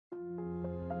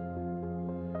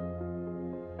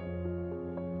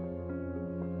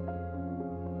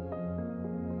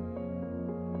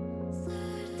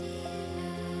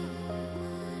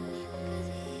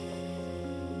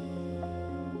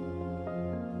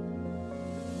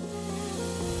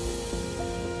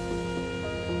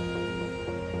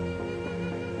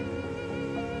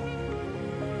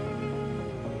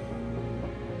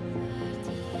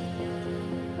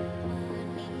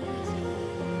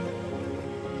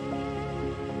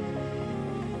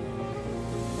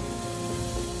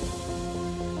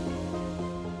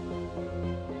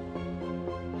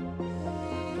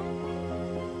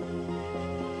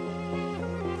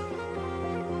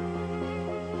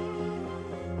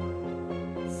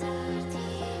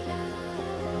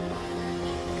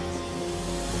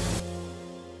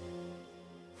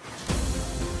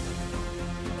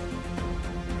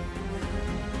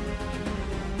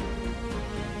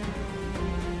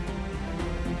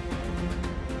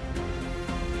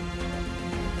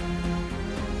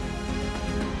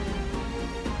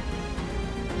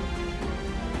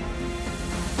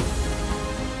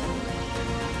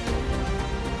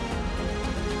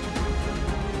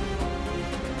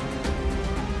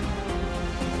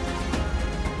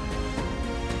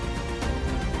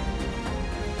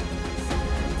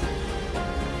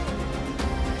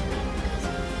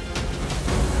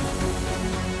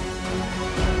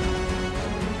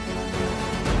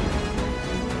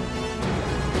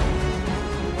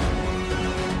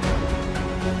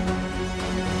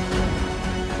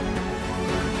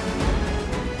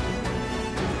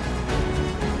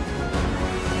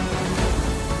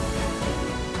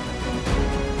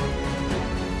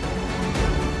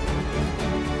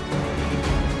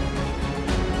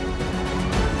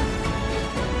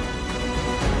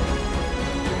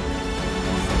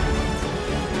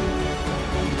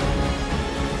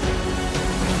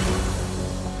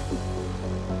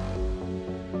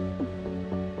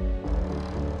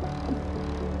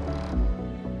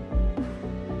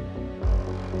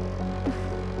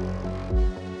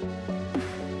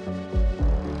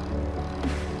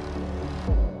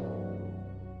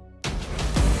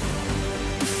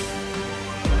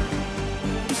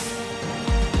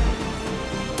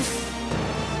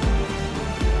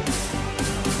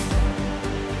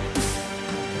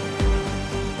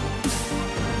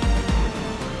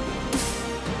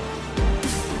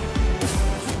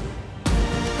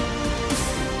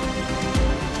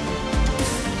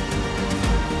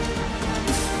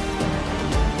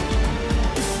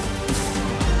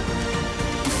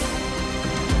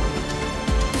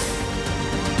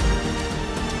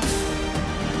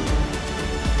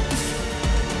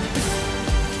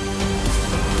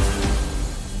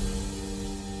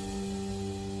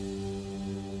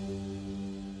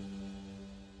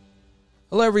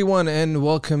Hello, everyone, and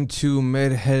welcome to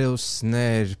Mer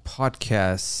Herosner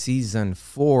Podcast, Season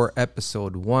 4,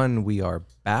 Episode 1. We are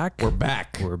back. We're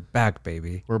back. We're back,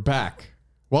 baby. We're back.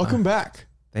 Welcome back.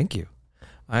 Thank you.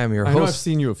 I am your I know I've host.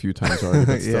 seen you a few times already.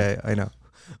 But still. Yeah, I know.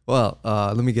 Well,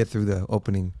 let me get through the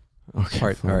opening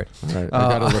part. Fine. All right.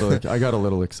 I got a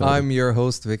little excited. I'm your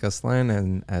host, Vic and Mike,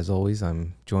 and as always,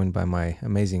 I'm joined by my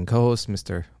amazing co-host,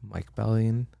 Mr. Mike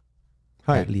Balian.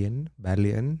 Hi. Balian.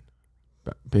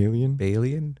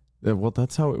 Balian? Well,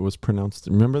 that's how it was pronounced.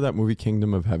 Remember that movie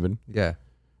Kingdom of Heaven? Yeah.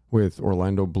 With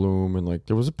Orlando Bloom and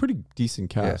there was a pretty decent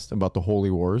cast about the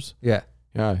Holy Wars. Yeah.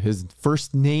 Yeah, his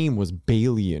first name was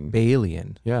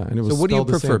Balian. Yeah, and it was. So, what do you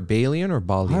prefer, same. Balian or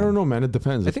Balian? I don't know, man. It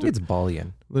depends. I think it's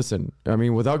Balian. Listen, I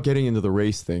mean, without getting into the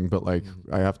race thing, but I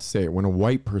have to say it. When a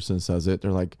white person says it,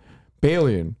 they're like,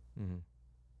 Balian,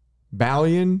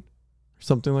 Balian, or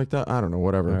something like that. I don't know,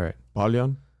 whatever. All right.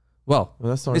 Balian. Well,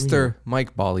 that's Mr.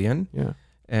 Mike Balian. Yeah.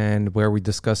 And where we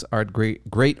discuss our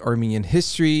great Armenian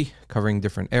history, covering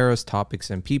different eras,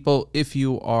 topics, and people. If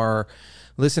you are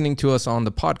listening to us on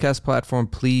the podcast platform,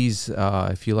 please,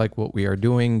 if you like what we are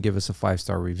doing, give us a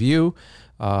 5-star review.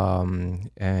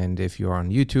 And if you're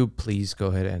on YouTube, please go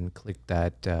ahead and click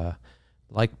that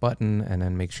like button and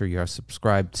then make sure you are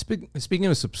subscribed. Speaking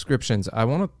of subscriptions, I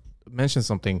want to mention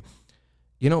something.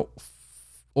 You know,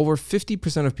 over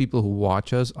 50% of people who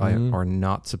watch us are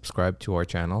not subscribed to our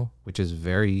channel, which is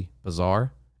very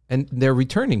bizarre. And they're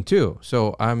returning too.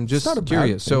 So I'm just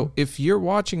curious. So if you're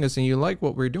watching us and you like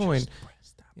what we're doing,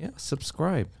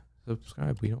 subscribe.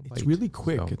 We don't bite. It's really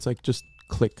quick. So. It's like just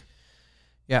click.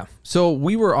 Yeah. So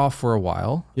we were off for a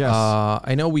while. Yes.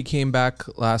 I know we came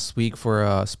back last week for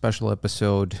a special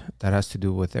episode that has to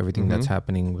do with everything that's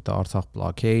happening with the Artsakh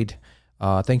blockade.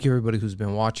 Thank you, everybody who's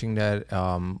been watching that.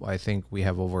 I think we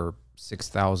have over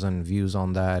 6,000 views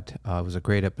on that. It was a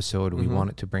great episode. We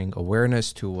wanted to bring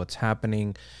awareness to what's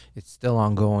happening. It's still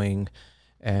ongoing.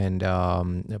 And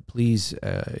please,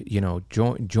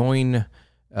 join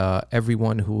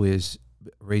everyone who is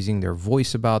raising their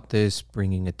voice about this,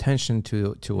 bringing attention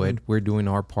to it. We're doing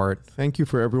our part. Thank you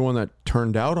for everyone that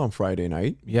turned out on Friday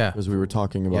night. Yeah. Because we were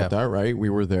talking about that, right?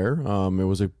 We were there. It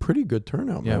was a pretty good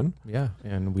turnout, man. Yeah.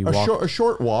 And we walked. A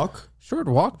short walk,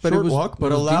 but a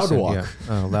loud walk. Yeah.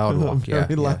 A loud walk,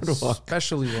 Very loud walk.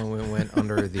 Especially when we went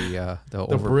under the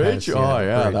overpass. Bridge?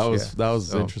 Bridge. That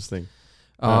was interesting.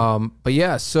 But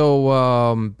yeah, so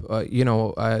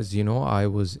as you know, I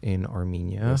was in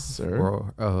Armenia. Yes, sir.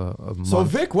 For a month. So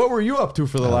Vic, what were you up to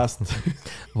for the last?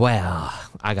 Well,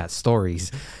 I got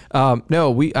stories. I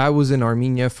was in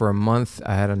Armenia for a month.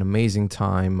 I had an amazing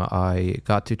time. I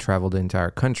got to travel the entire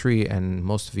country, and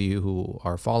most of you who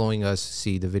are following us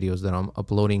see the videos that I'm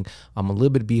uploading. I'm a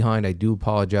little bit behind. I do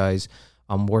apologize.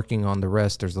 I'm working on the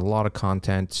rest. There's a lot of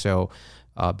content, so.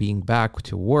 Being back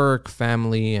to work,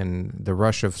 family, and the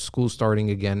rush of school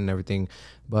starting again and everything.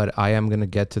 But I am going to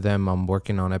get to them. I'm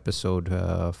working on episode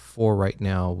 4 right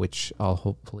now, which I'll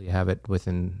hopefully have it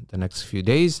within the next few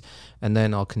days. And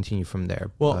then I'll continue from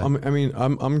there. Well,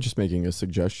 I'm just making a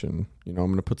suggestion. I'm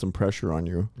going to put some pressure on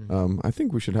you. I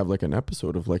think we should have an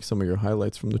episode of some of your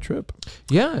highlights from the trip.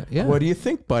 Yeah. What do you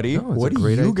think, buddy? What do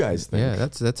you guys think? Yeah,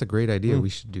 that's a great idea. We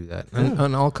should do that.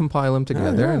 And I'll compile them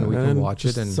together and we can watch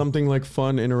it. And something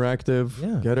fun, interactive.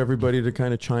 Yeah. Get everybody to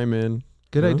kind of chime in.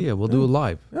 Good idea. We'll do it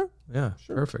live. Yeah,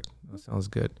 sure. Perfect. That sounds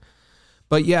good.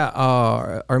 But yeah,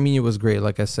 Armenia was great.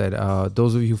 Like I said,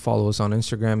 those of you who follow us on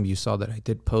Instagram, you saw that I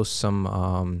did post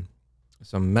some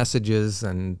messages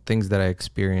and things that I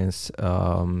experienced.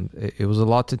 It was a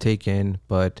lot to take in,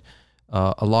 but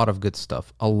a lot of good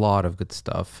stuff. I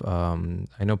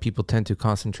know people tend to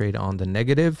concentrate on the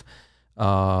negative,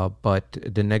 but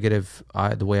the negative,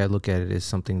 the way I look at it, is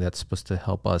something that's supposed to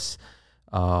help us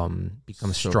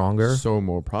become stronger. So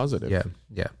more positive.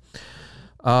 Yeah.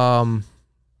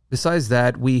 Besides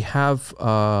that, we have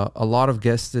a lot of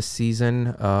guests this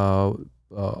season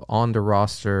on the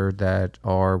roster that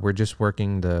we're just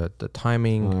working the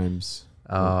timing.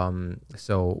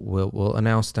 So we'll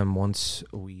announce them once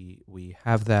we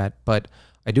have that. But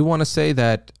I do want to say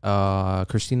that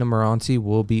Christina Moranzi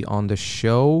will be on the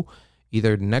show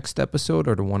either next episode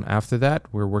or the one after that.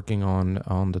 We're working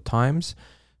on the times.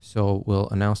 So we'll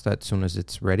announce that as soon as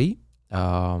it's ready.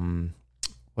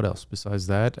 What else besides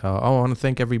that? I want to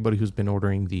thank everybody who's been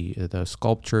ordering the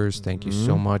sculptures. Thank you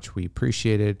so much. We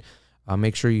appreciate it.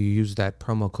 Make sure you use that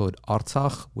promo code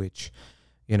Artsakh, which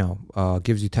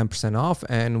gives you 10% off.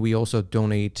 And we also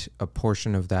donate a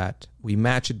portion of that. We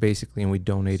match it basically, and we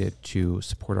donate it to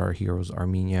support our heroes,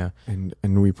 Armenia.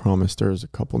 And we promise there's a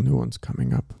couple new ones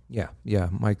coming up. Yeah.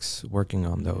 Mike's working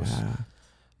on those. Yeah.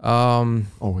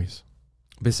 Always.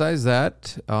 Besides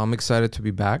that, I'm excited to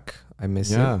be back. I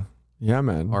miss it. Yeah,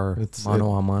 man. It's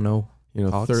mano a mano.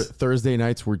 Thursday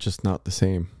nights were just not the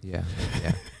same. Yeah.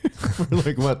 For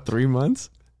like what, 3 months?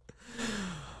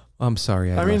 I'm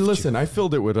sorry. I mean, listen, I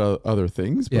filled it with other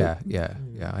things. But Yeah.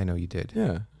 I know you did.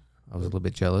 Yeah. I was a little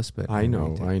bit jealous, but I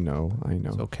know.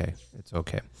 It's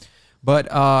okay.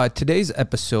 But today's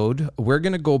episode, we're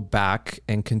gonna go back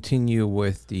and continue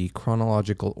with the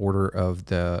chronological order of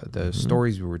the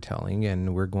stories we were telling,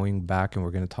 and we're going back and we're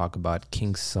gonna talk about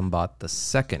King Smbat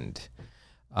II.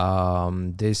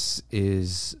 This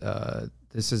is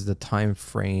the time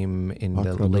frame in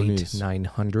the late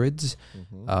 900s.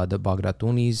 The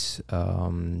Bagratoonis.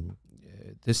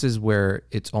 This is where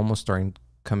it's almost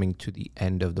coming to the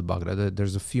end of the Bagrat.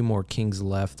 There's a few more kings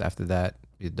left after that.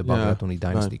 The Bagratooni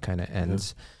dynasty kind of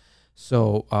ends. Yeah.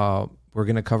 So we're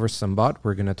going to cover Smbat.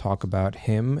 We're going to talk about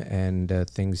him and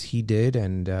things he did.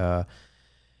 And, I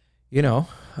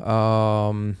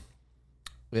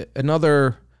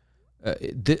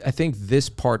think this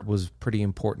part was pretty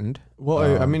important.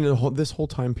 Well, I mean, this whole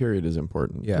time period is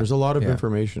important. Yeah. There's a lot of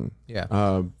information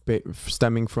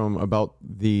stemming from about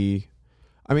the...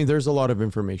 I mean, there's a lot of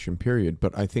information, period,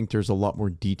 but I think there's a lot more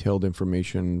detailed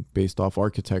information based off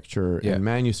architecture and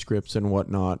manuscripts and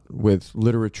whatnot with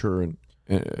literature and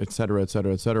et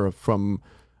cetera, from,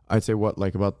 I'd say,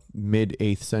 about mid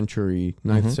 8th century,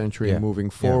 9th century, moving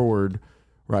forward,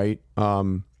 right?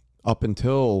 Up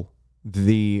until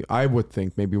I would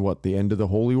think maybe the end of the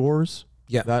Holy Wars?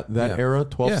 Yeah. That era,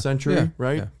 12th century,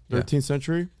 right? 13th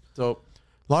century. So...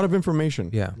 a lot of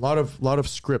information, a lot of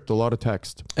script, a lot of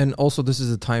text, and also this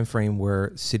is a time frame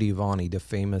where City of Ani, the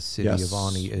famous City of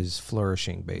Ani, is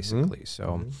flourishing, basically.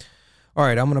 So, all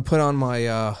right, I'm gonna put on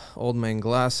my old man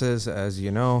glasses. As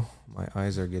you know, my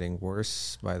eyes are getting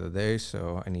worse by the day,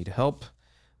 so I need help.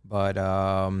 But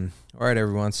all right,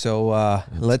 everyone. So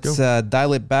let's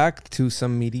dial it back to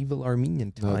some medieval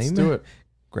Armenian time. Let's do it.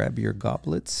 Grab your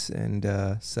goblets and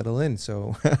settle in.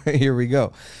 So here we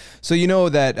go. So you know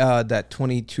that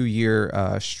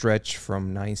 22-year stretch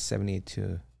from 978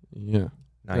 to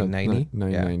 990?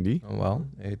 990. Yeah. Well,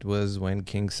 it was when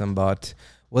King Smbat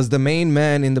was the main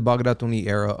man in the Bagratooni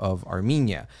era of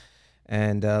Armenia.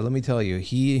 And let me tell you,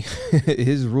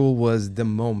 his rule was the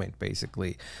moment,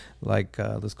 basically. Like,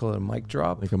 let's call it a mic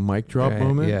drop. Like a mic drop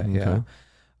moment? Yeah.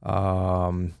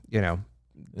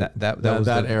 That was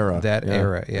that era. That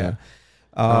era, yeah.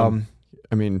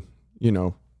 I mean,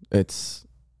 it's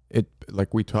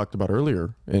like we talked about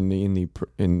earlier in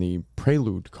the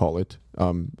prelude, call it,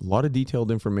 a lot of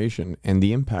detailed information, and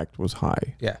the impact was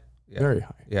high. Yeah. Very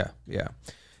high. Yeah.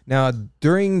 Now,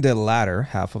 during the latter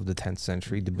half of the 10th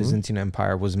century, the Byzantine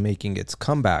Empire was making its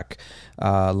comeback,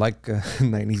 like a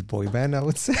 90s boy band, I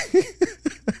would say.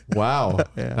 Wow,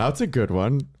 that's a good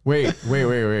one. Wait.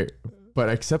 But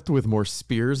except with more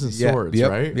spears and swords,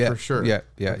 right? Yeah, for sure. Yeah.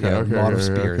 A lot of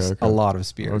spears. A lot of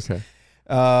spears. Okay.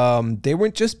 They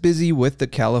weren't just busy with the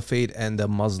caliphate and the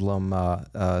Muslim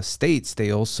states.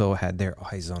 They also had their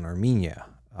eyes on Armenia.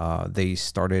 They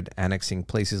started annexing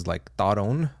places like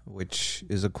Taron, which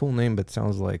is a cool name, but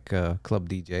sounds like a club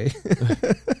DJ.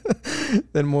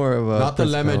 Then more of a... Not the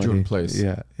Lemejun place.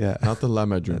 Yeah. Not the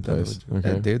Lemejun place.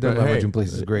 Okay. Dude, the Lemejun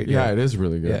place is great. Yeah, it is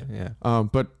really good. Yeah.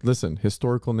 But listen,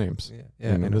 historical names.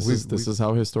 Yeah. This is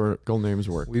how historical names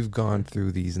work. We've gone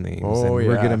through these names, and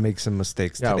we're going to make some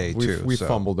mistakes today, too. We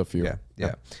fumbled a few.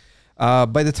 Yeah.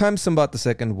 By the time Smbat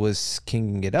II was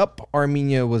kinging it up,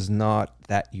 Armenia was not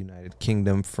that united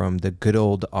kingdom from the good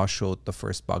old Ashot the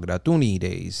First Bagratooni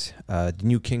days. The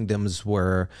new kingdoms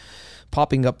were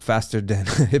popping up faster than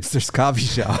hipster's coffee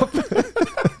shop.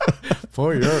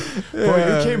 Boy,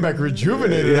 you came back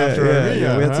rejuvenated after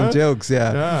Armenia. We had some jokes,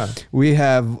 We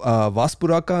have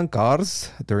Vaspurakan Kars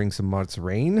during Smbat's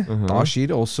reign.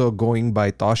 Tashid, also going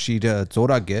by Tashid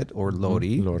Zoraget or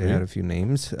Lori. They had a few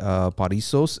names.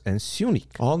 Parisos and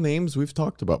Sunik. All names we've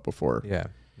talked about before. Yeah.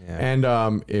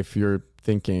 And if you're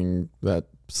thinking that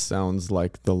sounds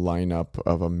like the lineup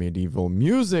of a medieval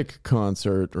music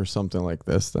concert or something like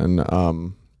this, then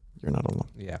you're not alone.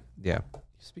 Yeah.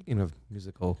 Speaking of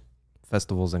musical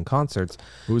festivals and concerts,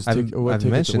 what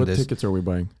tickets are we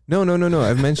buying? No.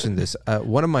 I've mentioned this.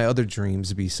 One of my other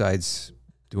dreams, besides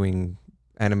doing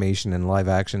animation and live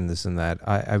action, this and that,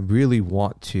 I really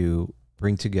want to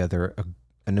bring together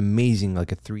an amazing,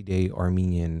 like a 3-day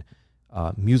Armenian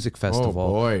music festival.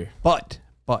 Oh boy! But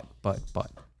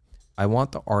I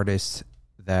want the artists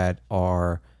that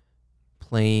are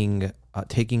playing,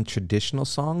 taking traditional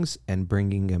songs and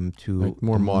bringing them to like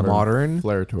more modern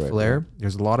flair to it. Yeah.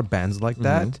 There's a lot of bands like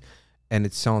that, and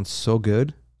it sounds so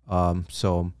good.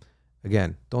 So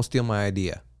again, don't steal my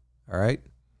idea. All right,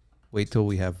 Wait till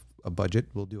we have a budget.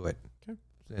 We'll do it. Okay.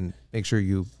 And make sure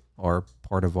you are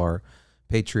part of our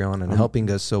Patreon and helping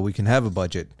us so we can have a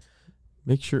budget.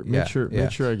 Make sure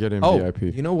I get in VIP.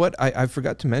 You know what? I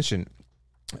forgot to mention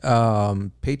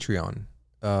Patreon.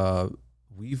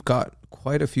 We've got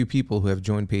quite a few people who have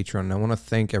joined Patreon, and I want to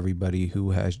thank everybody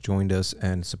who has joined us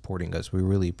and supporting us. We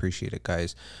really appreciate it,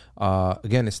 guys.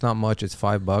 Again, it's not much. It's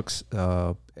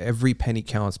 $5. Every penny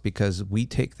counts because we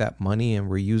take that money and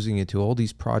we're using it to all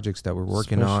these projects that we're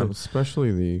working on.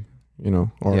 Especially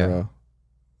our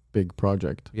big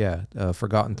project.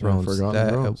 Forgotten Thrones.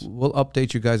 We'll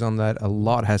update you guys on that. A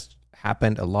lot has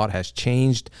happened. A lot has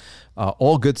changed.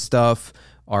 All good stuff.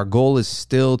 Our goal is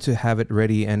still to have it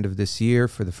ready end of this year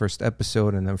for the first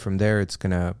episode, and then from there it's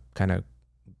gonna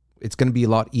be a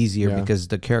lot easier because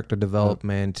the character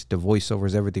development, the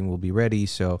voiceovers, everything will be ready.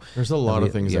 So there's a lot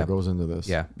of things that goes into this.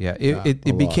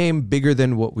 It became bigger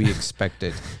than what we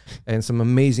expected, and some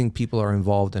amazing people are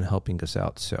involved in helping us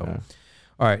out. So.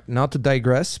 All right, not to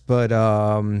digress, but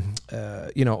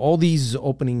all these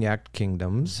opening act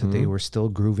kingdoms, they were still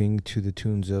grooving to the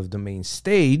tunes of the main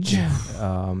stage,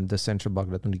 the Central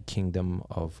Bagratuni Kingdom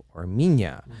of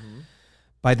Armenia.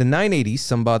 By the 980s,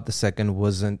 Smbat II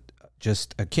wasn't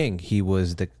just a king; he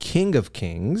was the king of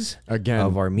kings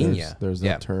of Armenia. There's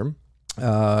that term.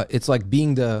 It's like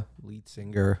being the lead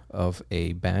singer of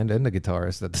a band and the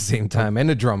guitarist at the same time,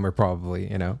 and a drummer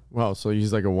probably, Wow, so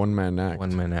he's like a one-man act.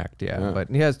 One-man act, yeah. But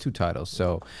he has two titles.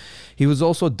 So he was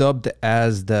also dubbed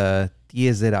as the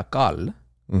Tiezerakal,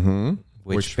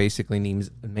 which basically means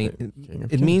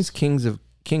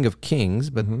king of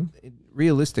kings, but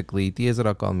realistically,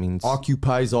 Tiezerakal means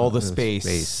occupies all the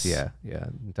space.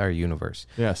 Entire universe.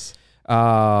 Yes.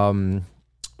 Fun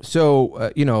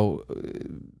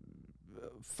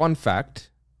fact,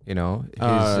 his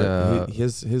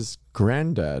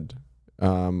granddad,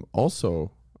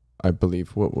 also, I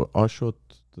believe, Ashot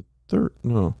the Third.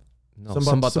 No,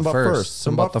 Smbat the First.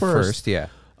 Smbat the First, yeah.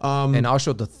 And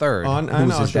Ashot the Third,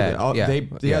 who's his dad.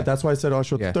 That's why I said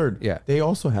Ashot the Third. Yeah, they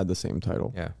also had the same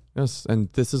title. Yeah. Yes, and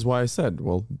this is why I said,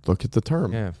 well, look at the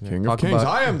term. King of Kings.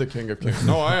 I am the King of Kings.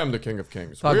 No, I am the King of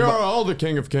Kings. We are all the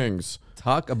King of Kings.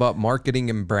 Talk about marketing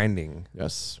and branding.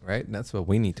 Yes. Right? And that's what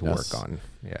we need to work on.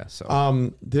 Yeah.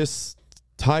 So this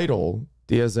title,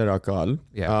 Tiezerakal,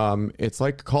 it's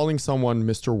like calling someone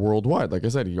Mr. Worldwide. Like I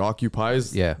said, he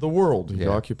occupies the world. He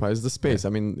occupies the space. I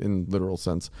mean, in literal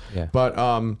sense. Yeah. But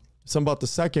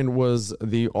Smbat II was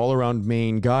the all-around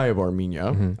main guy of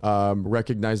Armenia,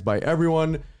 recognized by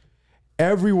everyone,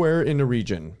 everywhere in the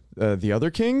region. The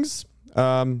other kings,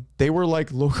 they were like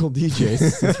local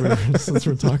DJs. since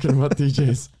we're talking about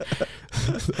DJs,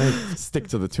 stick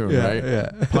to the tune, right? Yeah.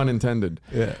 Pun intended.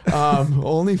 Yeah.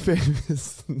 Only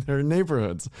famous in their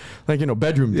neighborhoods, like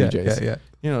bedroom DJs.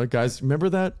 Yeah. Guys, remember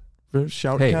that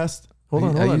Shoutcast? Hold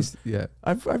on.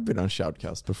 I've been on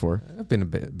Shoutcast before. I've been a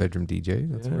bedroom DJ.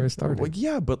 That's where I started.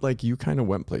 Well, but you kind of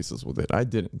went places with it. I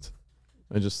didn't.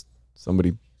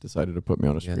 Somebody decided to put me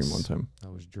on a stream one time. I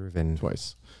was driven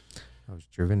twice. I was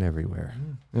driven everywhere.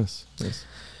 Yes.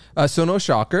 So no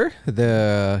shocker,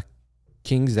 the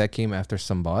kings that came after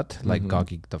Smbat, like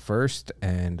Gagik the First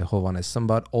and Hovhannes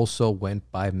Smbat, also went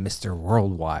by Mr.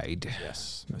 Worldwide.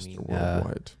 Yes, Mr.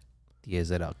 Worldwide.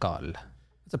 Tiezerakal.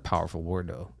 It's a powerful word,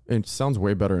 though. It sounds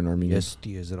way better in Armenian. Yes,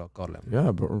 Tiezerakal.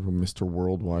 Yeah, but Mr.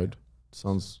 Worldwide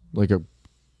sounds like a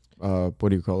what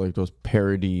do you call it? Like those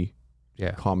parody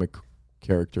comic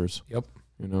characters. Yep.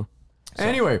 So.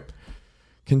 Anyway,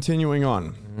 continuing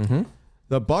on.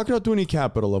 The Bagratuni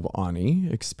capital of Ani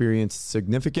experienced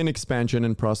significant expansion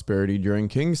and prosperity during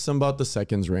King Smbat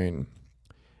II's reign.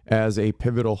 As a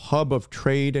pivotal hub of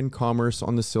trade and commerce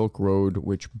on the Silk Road,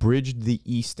 which bridged the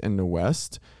east and the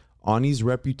west, Ani's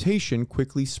reputation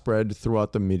quickly spread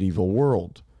throughout the medieval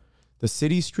world. The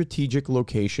city's strategic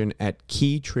location at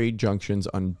key trade junctions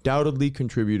undoubtedly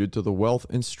contributed to the wealth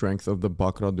and strength of the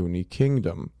Bagratuni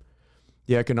kingdom.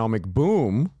 The economic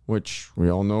boom, which we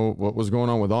all know what was going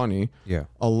on with Ani,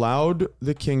 allowed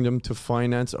the kingdom to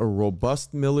finance a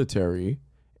robust military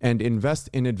and invest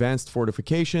in advanced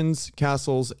fortifications,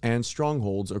 castles, and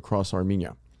strongholds across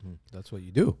Armenia. That's what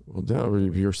you do. Well,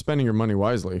 you're spending your money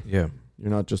wisely. Yeah. You're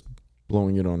not just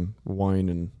blowing it on wine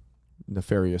and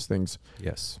nefarious things.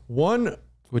 Yes.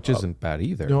 Which isn't bad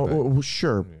either. No,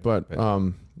 sure, but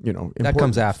that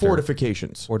comes after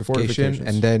fortifications.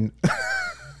 And then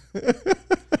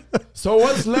so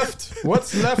what's left?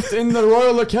 What's left in the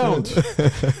royal account?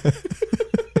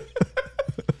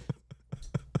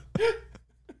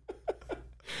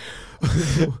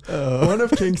 One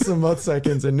of King Smbat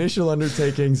II's initial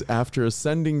undertakings after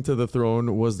ascending to the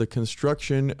throne was the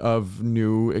construction of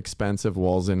new expansive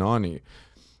walls in Ani.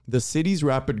 The city's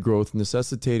rapid growth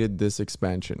necessitated this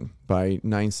expansion. By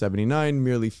 979,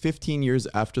 merely 15 years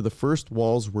after the first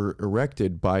walls were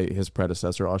erected by his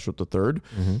predecessor Ashot III,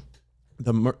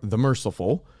 the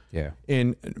Merciful,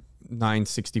 in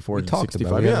 964 to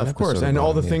 65. Yeah, of course. And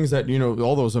all the things that,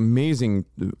 all those amazing,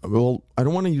 well, I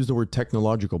don't want to use the word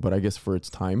technological, but I guess for its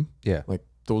time, like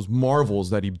those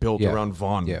marvels that he built around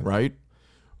Van, right?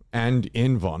 And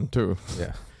in Van too.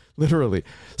 Yeah. Literally.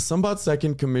 Smbat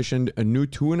II commissioned a new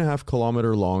 2.5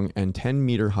 kilometer long and 10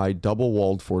 meter high double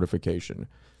walled fortification.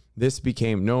 This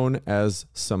became known as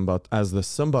the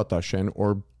Smbatashen,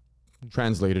 or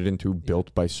translated into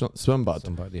built by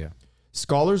Smbat.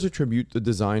 Scholars attribute the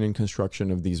design and construction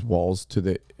of these walls to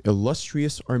the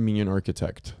illustrious Armenian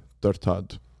architect,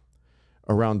 Tertad.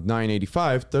 Around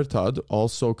 985, Tertad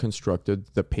also constructed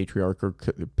the patriarchal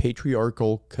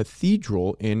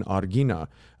cathedral in Argina,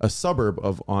 a suburb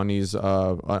of Ani's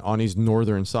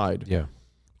northern side. Yeah.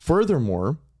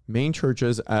 Furthermore, main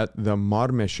churches at the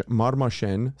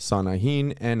Marmashen,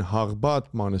 Sanahin, and Harbat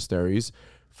monasteries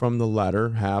from the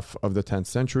latter half of the 10th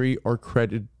century are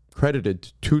credited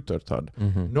to Tertad.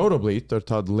 Notably,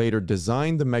 Tertad later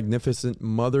designed the magnificent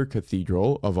Mother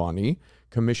Cathedral of Ani,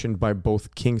 commissioned by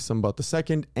both King Smbat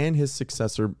II and his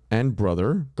successor and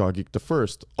brother, Gagik I,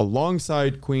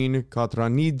 alongside Queen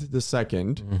Katranid II.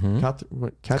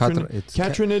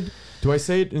 Katranid, do I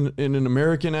say it in an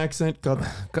American accent?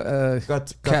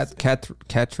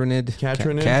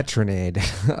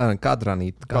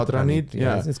 Katranid.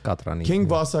 Yeah. It's Katranid. King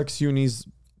Vasaksuni's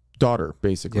daughter,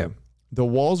 basically. Yeah. The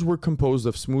walls were composed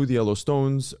of smooth yellow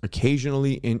stones,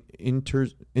 occasionally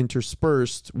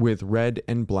interspersed with red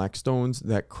and black stones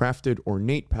that crafted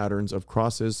ornate patterns of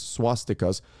crosses,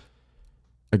 swastikas.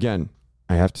 Again,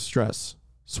 I have to stress,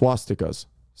 swastikas,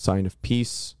 sign of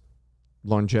peace,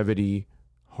 longevity,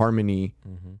 harmony.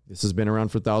 This has been around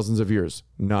for thousands of years,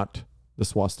 not the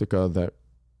swastika that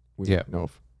we know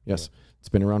of. Yes, it's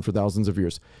been around for thousands of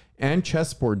years. And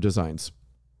chessboard designs,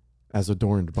 as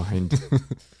adorned behind...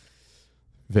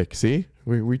 Vic, see?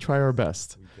 We try our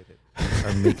best. We did it.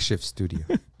 Our makeshift studio.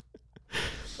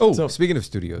 So speaking of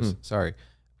studios, sorry.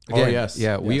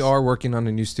 Again, we are working on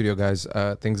a new studio, guys.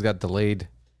 Things got delayed.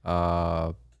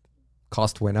 Cost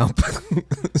went up.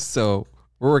 So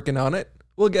we're working on it.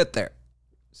 We'll get there.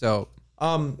 So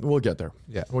we'll get there.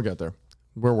 Yeah. We'll get there.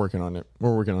 We're working on it.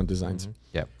 We're working on designs.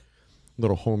 Yeah.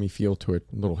 Little homey feel to it.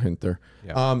 Little hint there.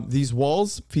 Yeah. These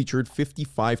walls featured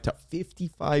 55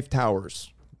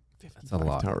 towers. That's a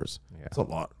lot. Towers. Yeah. That's a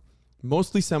lot.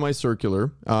 Mostly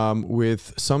semicircular,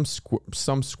 with some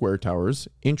square towers.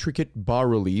 Intricate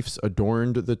bas-reliefs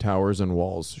adorned the towers and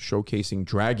walls, showcasing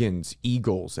dragons,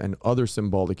 eagles, and other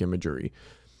symbolic imagery.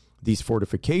 These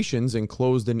fortifications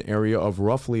enclosed an area of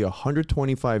roughly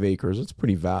 125 acres. It's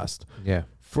pretty vast. Yeah.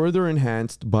 Further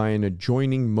enhanced by an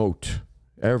adjoining moat.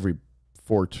 Every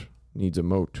fort needs a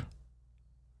moat.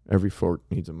 Every fort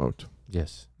needs a moat.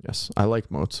 Yes. Yes. I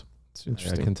like moats. It's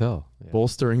interesting. I can tell. Yeah.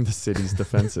 Bolstering the city's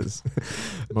defenses.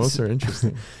 Moats are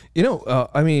interesting.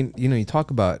 You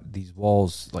talk about these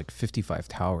walls, like 55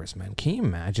 towers, man. Can you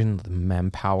imagine the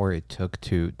manpower it took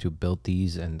to build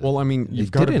these? And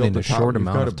you've got to build it in a short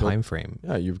amount of time frame.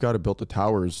 Yeah, you've got to build the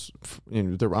towers.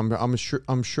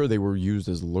 I'm sure they were used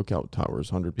as lookout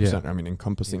towers, 100%. Yeah. I mean,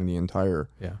 encompassing the entire.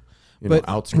 Yeah.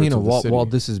 Outskirts of the city. While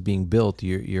this is being built,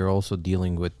 you're also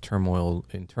dealing with turmoil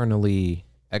internally,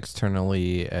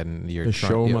 externally, and the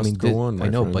show must go on. I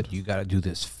know, but you got to do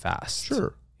this fast.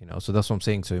 Sure. So that's what I'm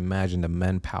saying. So imagine the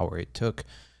manpower it took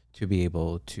to be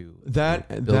able to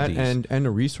build these. and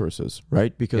the resources,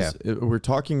 right? Because we're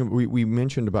talking. We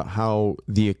mentioned about how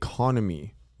the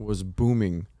economy was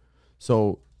booming.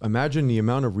 So imagine the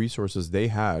amount of resources they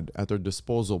had at their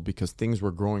disposal because things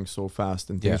were growing so fast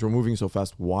and things were moving so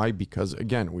fast. Why? Because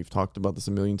again, we've talked about this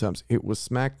a million times. It was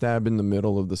smack dab in the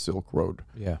middle of the Silk Road.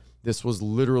 Yeah. This was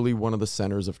literally one of the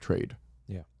centers of trade.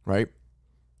 Yeah. Right?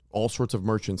 All sorts of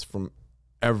merchants from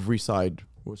every side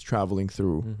was traveling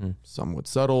through. Some would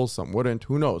settle, some wouldn't.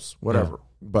 Who knows? Whatever.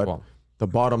 Yeah. But the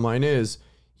bottom line is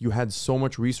you had so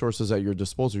much resources at your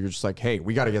disposal. You're just like, hey,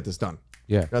 we got to get this done.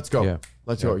 Yeah. Let's go. Yeah.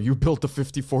 Let's go. You built the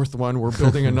 54th one. We're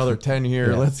building another 10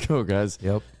 here. Let's go, guys.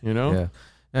 Yep. Yeah.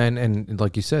 And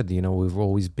like you said, we've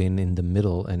always been in the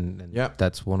middle, and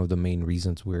that's one of the main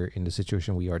reasons we're in the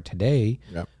situation we are today.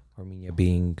 Yep. Armenia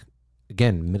being,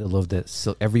 again, middle of the,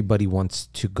 so everybody wants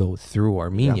to go through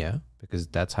Armenia because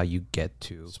that's how you get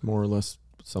to. It's more or less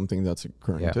something that's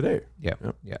occurring today. Yeah.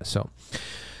 So,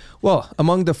 Well,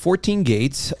 among the 14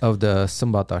 gates of the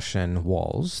Smbat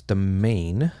walls, the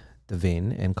main, the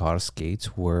Vin and Kars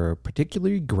gates were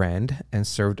particularly grand and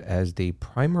served as the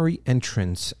primary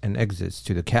entrance and exits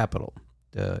to the capital.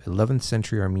 The 11th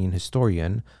century Armenian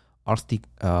historian Aristakes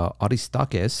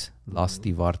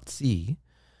Lastivartsi,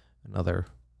 another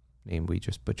name we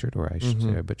just butchered, or I should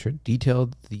say I butchered,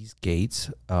 detailed these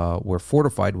gates were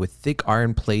fortified with thick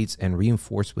iron plates and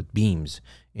reinforced with beams,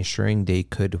 ensuring they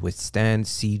could withstand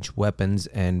siege weapons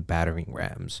and battering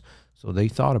rams. So they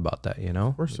thought about that, you know?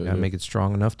 Of course, gotta make it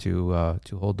strong enough to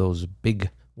hold those big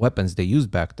weapons they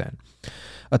used back then.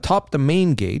 Atop the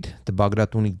main gate, the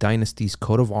Bagratuni dynasty's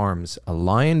coat of arms, a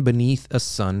lion beneath a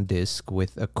sun disk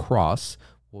with a cross,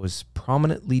 was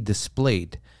prominently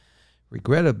displayed.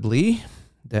 Regrettably,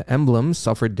 the emblem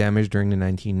suffered damage during the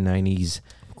 1990s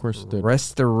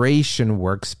restoration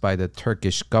works by the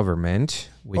Turkish government,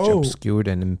 which obscured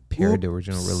and impaired the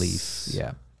original relief.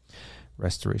 Yeah.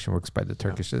 Restoration works by the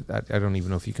Turkish. I don't even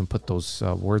know if you can put those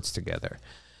words together.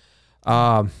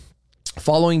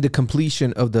 Following the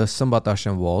completion of the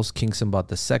Smbat walls, King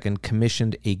Smbat II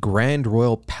commissioned a grand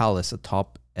royal palace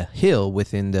atop a hill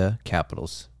within the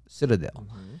capital's citadel.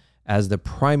 As the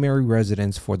primary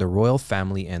residence for the royal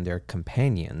family and their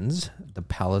companions, the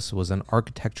palace was an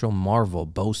architectural marvel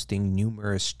boasting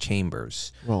numerous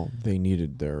chambers. Well, they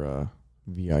needed their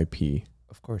VIP.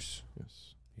 Of course.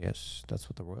 Yes, that's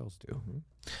what the royals do.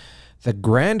 The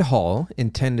grand hall,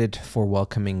 intended for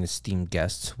welcoming esteemed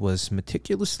guests, was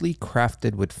meticulously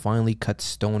crafted with finely cut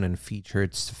stone and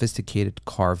featured sophisticated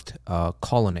carved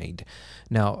colonnade.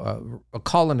 Now, a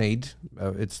colonnade,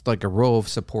 it's like a row of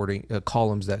supporting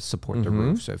columns that support the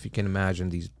roof. So if you can imagine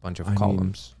these bunch of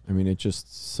columns. I mean, it's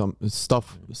just some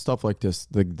stuff like this,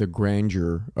 the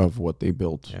grandeur of what they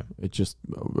built. Yeah. It's just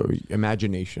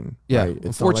imagination. Yeah. Right?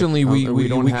 Unfortunately, like, we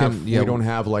don't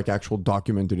have like actual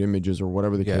documented images or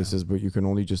whatever the case is, but you can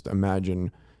only just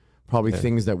imagine probably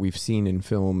things that we've seen in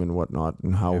film and whatnot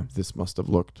and how this must have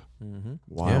looked.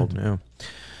 Wild.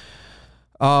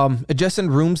 Adjacent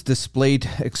rooms displayed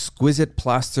exquisite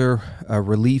plaster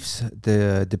reliefs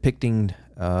depicting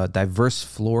diverse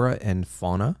flora and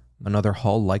fauna. Another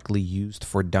hall likely used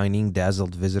for dining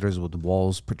dazzled visitors with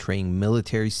walls portraying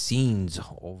military scenes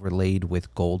overlaid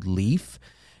with gold leaf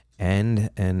and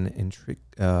an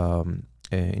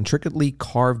intricately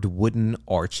carved wooden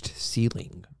arched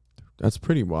ceiling. That's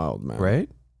pretty wild, man. Right?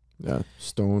 Yeah,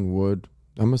 stone, wood.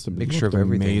 That must have been mixture of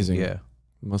everything. Amazing. Yeah,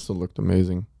 must have looked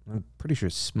amazing. I'm pretty sure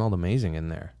it smelled amazing in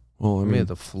there. Well, I mean,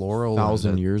 the floral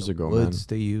 1,000 years ago, woods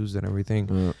they used and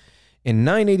everything. In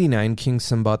 989, King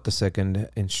Smbat II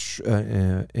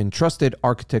entrusted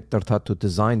architect Tartat to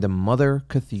design the Mother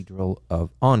Cathedral of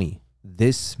Ani.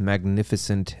 This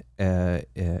magnificent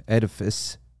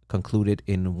edifice, concluded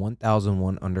in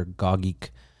 1001 under King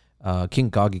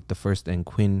Gagik I and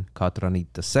Queen Katranit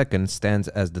II, stands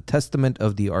as the testament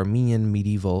of the Armenian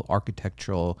medieval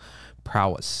architectural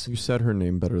prowess. You said her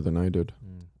name better than I did.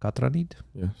 Katranit?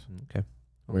 Yes. Okay.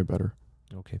 Way better.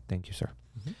 Okay, thank you, sir.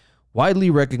 Widely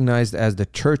recognized as the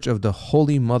Church of the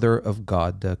Holy Mother of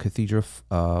God, the cathedral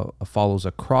follows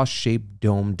a cross-shaped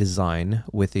dome design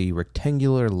with a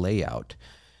rectangular layout.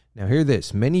 Now, hear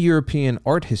this. Many European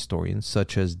art historians,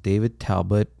 such as David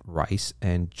Talbot Rice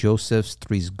and Joseph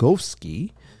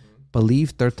Strizgovsky,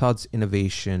 believe Tartat's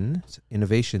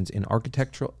innovations in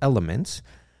architectural elements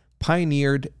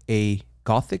pioneered a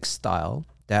Gothic style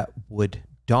that would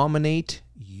dominate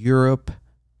Europe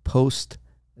post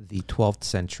the 12th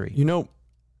century. You know,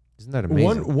 isn't that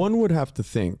amazing? One would have to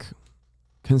think,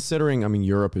 considering, I mean,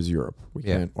 Europe is Europe. We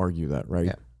can't argue that, right?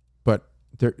 Yeah. But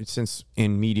there, since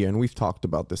in media, and we've talked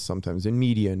about this sometimes, in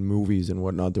media and movies and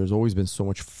whatnot, there's always been so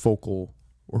much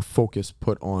focus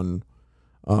put on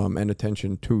and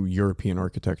attention to European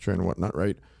architecture and whatnot,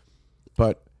 right?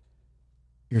 But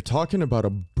you're talking about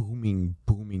a booming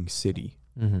city.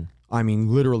 I mean,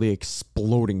 literally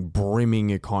exploding, brimming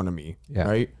economy,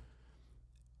 right?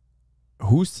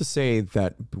 Who's to say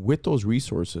that with those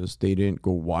resources, they didn't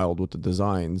go wild with the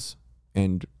designs,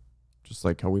 and just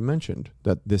like how we mentioned,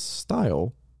 that this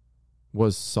style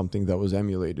was something that was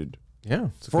emulated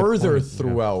further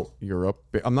throughout Europe.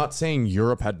 I'm not saying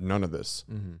Europe had none of this,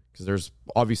 because there's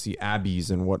obviously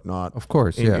abbeys and whatnot, of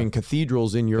course, and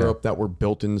cathedrals in Europe that were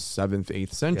built in the 7th,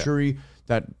 8th century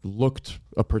that looked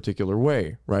a particular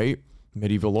way, right?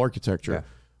 Medieval architecture.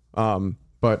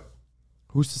 But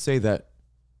who's to say that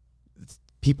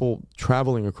people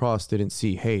traveling across didn't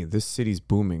see, hey, this city's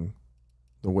booming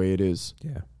the way it is.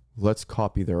 let's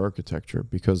copy their architecture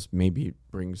because maybe it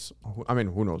brings, I mean,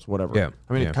 who knows, whatever. Yeah.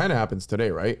 I mean, it kind of happens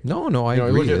today, right? No, I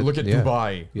agree. Look at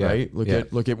Dubai, right?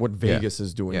 Look at what Vegas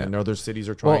is doing and other cities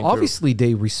are trying to. Well, obviously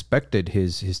they respected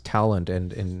his talent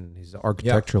and his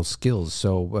architectural skills.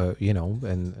 So,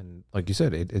 and like you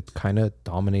said, it kind of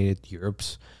dominated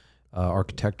Europe's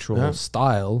architectural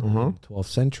style in the 12th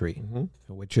century,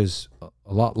 which is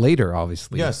a lot later,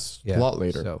 obviously. Yes, a lot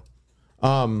later.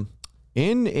 So,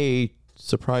 in a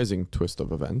surprising twist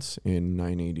of events, in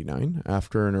 989,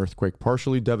 after an earthquake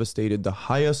partially devastated the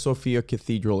Hagia Sophia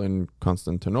Cathedral in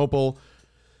Constantinople,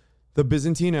 the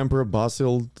Byzantine Emperor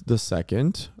Basil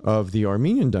II of the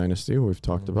Armenian dynasty, we've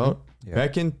talked about,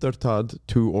 beckoned Tertad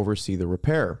to oversee the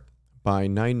repair. By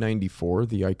 994,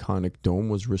 the iconic dome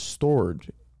was restored,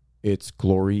 its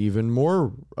glory even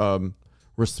more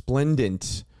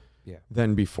resplendent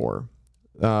than before.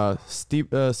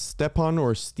 Stepan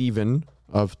or Stephen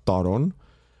of Taron,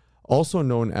 also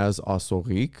known as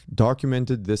Asorik,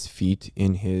 documented this feat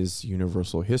in his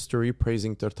Universal History,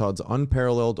 praising Tertad's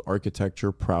unparalleled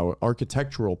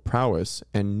architectural prowess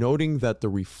and noting that the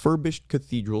refurbished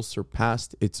cathedral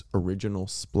surpassed its original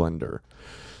splendor.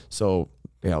 So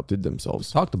they outdid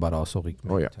themselves. We talked about Asorik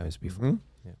many times before.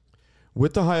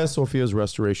 With the Hagia Sophia's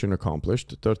restoration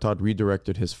accomplished, Tertad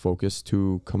redirected his focus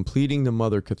to completing the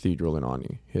Mother Cathedral in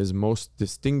Ani, his most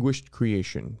distinguished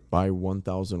creation, by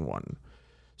 1001.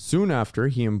 Soon after,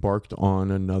 he embarked on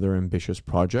another ambitious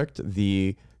project,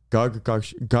 the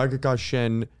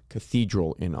Gagagashen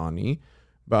Cathedral in Ani,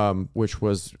 which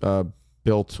was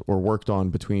built or worked on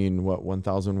between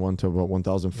 1001 to about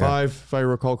 1005, if I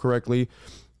recall correctly.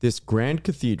 This grand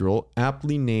cathedral,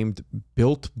 aptly named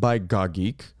Built by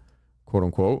Gagik, quote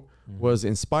unquote, was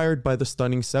inspired by the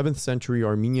stunning 7th century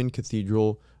Armenian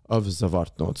cathedral of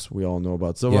Zvartnots. We all know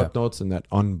about Zvartnots and that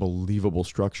unbelievable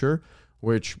structure,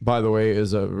 which, by the way,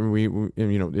 is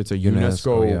it's a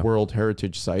UNESCO World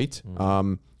Heritage Site.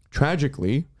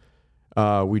 Tragically,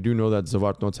 we do know that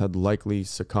Zvartnots had likely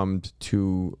succumbed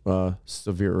to a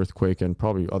severe earthquake and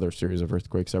probably other series of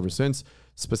earthquakes ever since,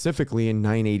 specifically in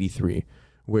 983,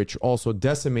 which also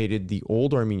decimated the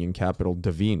old Armenian capital,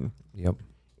 Devin.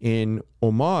 In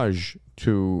homage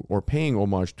to, or paying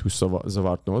homage to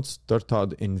Zvartnots,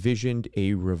 Tertad envisioned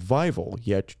a revival,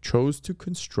 yet chose to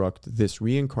construct this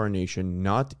reincarnation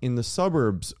not in the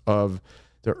suburbs of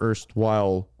the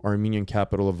erstwhile Armenian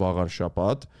capital of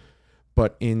Vagar-Shapat,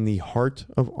 but in the heart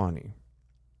of Ani.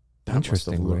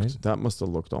 That must have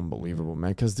looked unbelievable,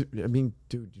 man. Because I mean,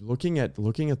 dude, looking at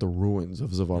the ruins of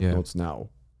Zvartnots now,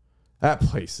 that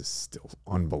place is still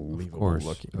unbelievable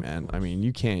looking, man. I mean,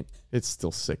 you can't. It's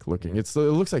still sick looking. It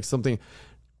looks like something.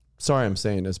 Sorry, I'm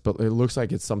saying this, but it looks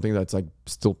like it's something that's like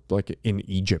still like in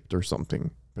Egypt or something,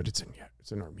 but it's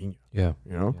in Armenia. Yeah,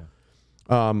 you know.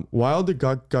 While the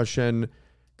Gagagashen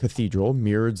Cathedral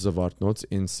mirrored Zvartnots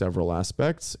in several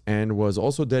aspects and was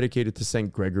also dedicated to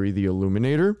Saint Gregory the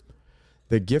Illuminator,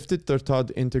 the gifted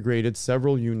Tertad integrated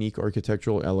several unique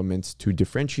architectural elements to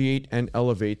differentiate and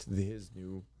elevate his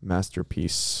new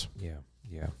masterpiece. Yeah.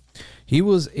 He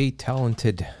was a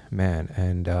talented man,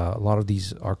 and a lot of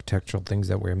these architectural things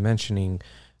that we're mentioning,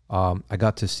 I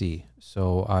got to see.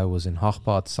 So I was in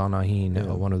Hakhbat, Sanahin,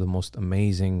 one of the most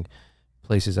amazing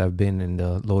places I've been in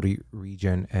the Lori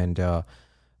region, and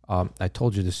I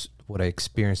told you this, what I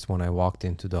experienced when I walked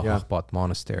into the Hakhbat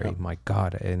monastery. My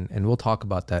God. And we'll talk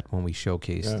about that when we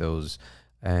showcase those.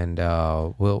 And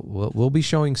we'll be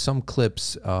showing some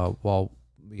clips while,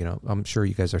 I'm sure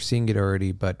you guys are seeing it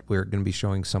already, but we're going to be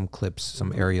showing some clips,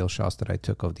 some aerial shots that I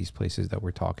took of these places that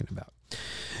we're talking about.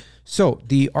 So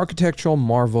the architectural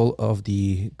marvel of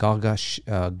the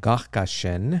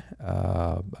Gagagashen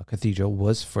Cathedral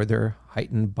was further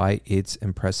heightened by its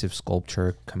impressive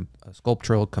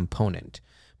sculptural component,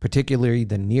 particularly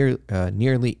the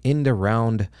nearly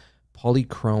in-the-round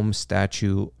polychrome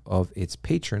statue of its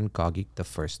patron, Gagik I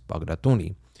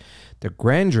Bagratuni. The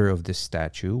grandeur of this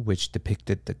statue, which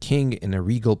depicted the king in a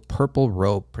regal purple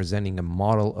robe presenting a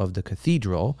model of the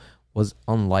cathedral, was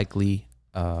unlikely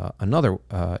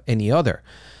any other.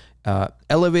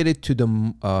 Elevated to the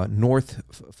north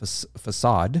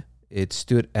facade, it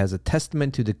stood as a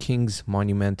testament to the king's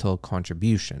monumental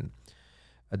contribution.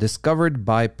 Discovered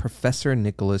by Professor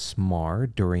Nicholas Marr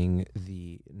during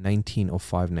the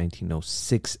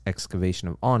 1905-1906 excavation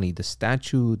of Ani, the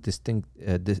statue's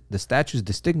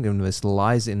distinctiveness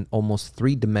lies in almost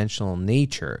three-dimensional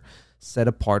nature, set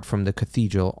apart from the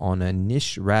cathedral on a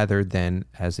niche rather than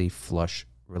as a flush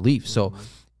relief. So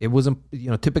it wasn't,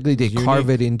 typically they carve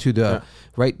it into the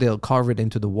they'll carve it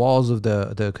into the walls of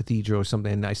the cathedral or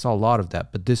something, and I saw a lot of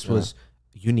that, but this was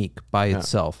unique by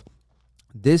itself.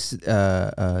 This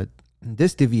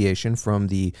this deviation from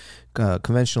the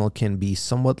conventional can be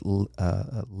somewhat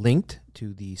linked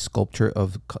to the sculpture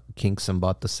of King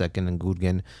Smbat II and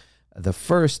Gurgen I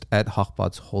at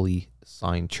Hakhbat's Holy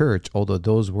Sign Church, although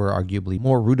those were arguably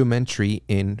more rudimentary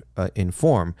in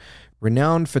form.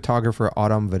 Renowned photographer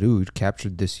Adam Varud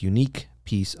captured this unique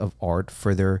piece of art,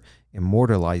 further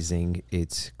immortalizing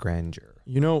its grandeur.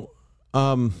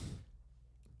 I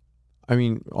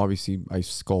mean, obviously, I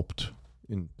sculpt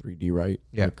in 3D, right?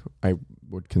 Yeah. Like, I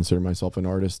would consider myself an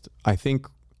artist. I think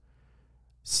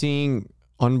seeing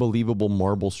unbelievable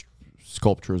marble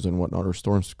sculptures and whatnot, or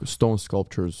stone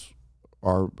sculptures,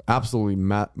 are absolutely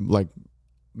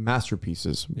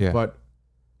masterpieces. Yeah. But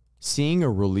seeing a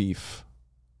relief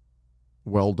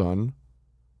well done,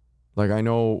 like, I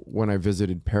know when I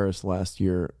visited Paris last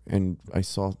year and I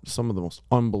saw some of the most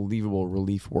unbelievable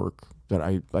relief work that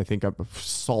I think a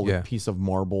solid piece of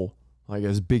marble, like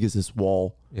as big as this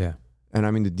wall. Yeah. And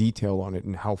I mean, the detail on it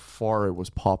and how far it was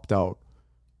popped out,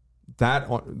 that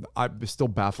still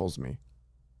baffles me.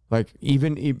 Like,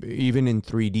 even in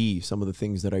 3D, some of the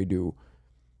things that I do,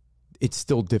 it's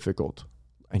still difficult.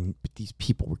 But these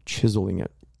people were chiseling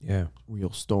it. Yeah.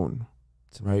 Real stone.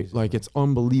 Right? Like, it's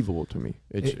unbelievable to me.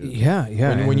 Yeah.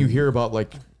 And when you hear about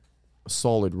like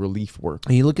solid relief work,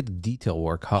 and you look at the detail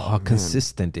work, how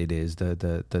consistent it is,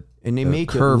 the and they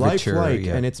make it lifelike,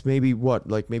 and it's maybe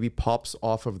maybe pops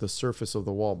off of the surface of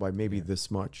the wall by maybe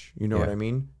this much. You know what I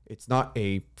mean? It's not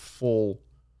a full,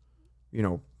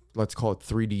 let's call it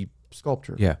 3D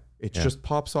sculpture. Yeah. It just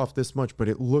pops off this much, but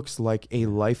it looks like a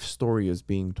life story is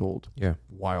being told. Yeah.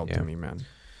 Wild to me, man.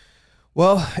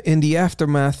 Well, in the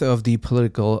aftermath of the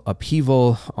political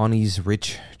upheaval, Ani's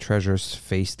rich treasures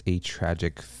faced a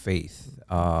tragic fate.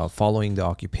 Following the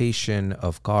occupation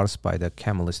of Kars by the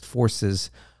Kemalist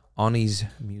forces, Ani's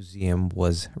museum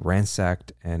was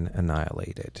ransacked and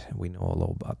annihilated. We know a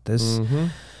lot about this. Mm-hmm.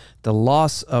 The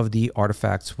loss of the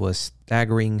artifacts was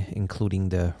staggering, including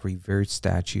the revered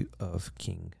statue of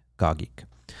King Gagik.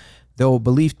 Though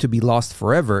believed to be lost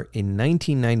forever, in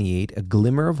 1998, a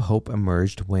glimmer of hope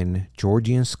emerged when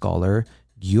Georgian scholar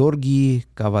Georgi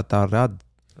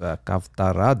Kavtaradze,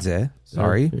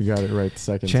 you got it right the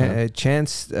second time,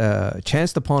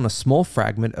 chanced upon a small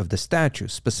fragment of the statue,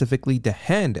 specifically the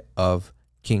hand of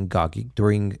King Gagik,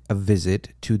 during a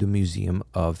visit to the Museum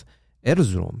of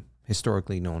Erzurum,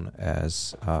 historically known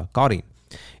as Garin.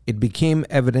 It became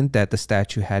evident that the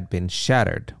statue had been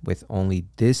shattered, with only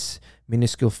this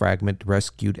minuscule fragment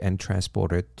rescued and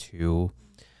transported to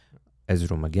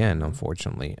Erzurum again,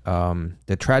 unfortunately.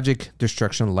 The tragic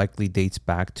destruction likely dates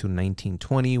back to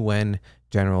 1920, when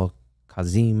General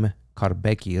Kazim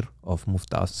Karbekir of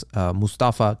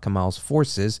Mustafa Kemal's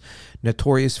forces,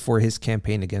 notorious for his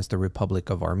campaign against the Republic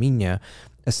of Armenia,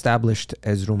 established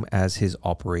Erzurum as his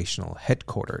operational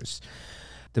headquarters.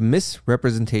 The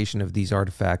misrepresentation of these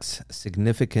artifacts'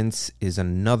 significance is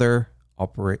another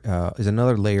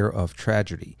layer of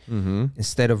tragedy. Mm-hmm.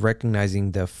 Instead of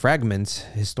recognizing the fragment's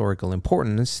historical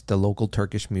importance, the local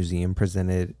Turkish museum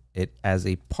presented it as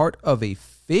a part of a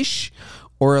fish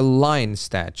or a lion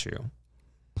statue.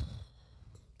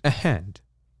 A hand.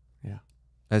 Yeah.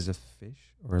 As a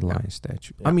fish or a lion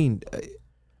statue. Yeah. I mean,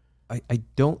 I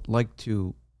don't like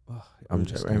to... I'm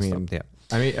just going to stop. Yeah.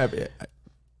 I mean...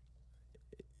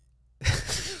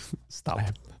 Stop.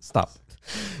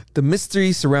 The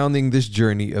mystery surrounding this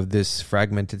journey of this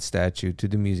fragmented statue to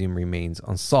the museum remains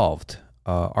unsolved.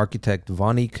 Architect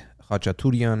Vanik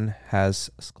Khachaturian has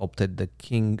sculpted the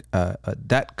king.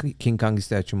 That King Kangi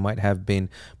statue might have been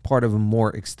part of a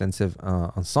more extensive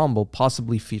ensemble,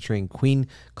 possibly featuring Queen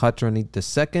Katranit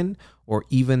II, or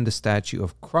even the statue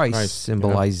of Christ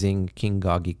symbolizing King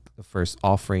Gagik, the first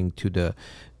offering to the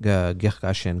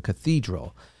Gerkashen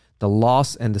Cathedral. The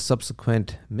loss and the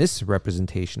subsequent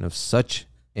misrepresentation of such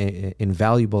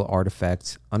invaluable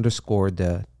artifacts underscore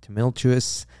the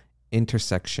tumultuous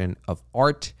intersection of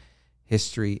art,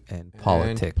 history, and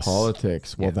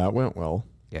politics. Well, that went well.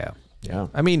 Yeah.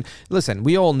 I mean, listen,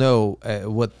 we all know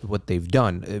what they've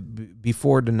done.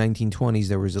 Before the 1920s,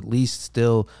 there was at least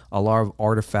still a lot of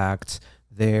artifacts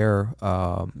there,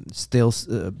 still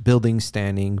buildings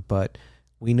standing, but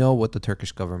we know what the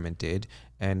Turkish government did,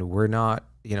 and we're not,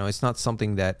 it's not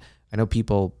something that, I know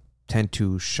people tend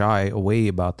to shy away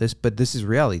about this, but this is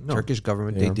reality. No, Turkish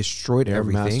government, they destroyed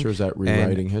everything. Masters at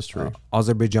rewriting history.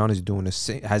 Azerbaijan is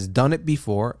has done it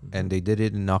before, and they did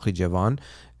it in Nakhichevan,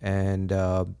 and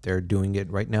they're doing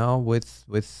it right now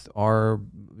with our,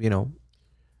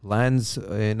 lands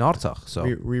in Artsakh. So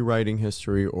rewriting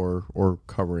history or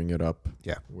covering it up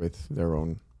with their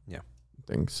own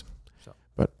things. So.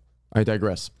 But I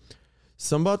digress.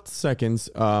 Smbat II's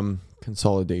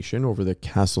consolidation over the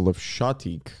castle of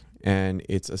Shatik and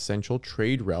its essential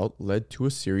trade route led to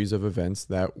a series of events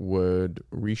that would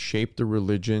reshape the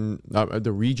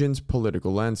region's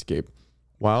political landscape.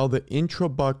 While the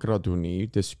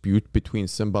intra-Bagratuni dispute between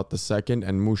Smbat II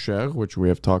and Musher, which we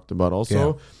have talked about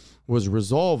also, was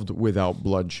resolved without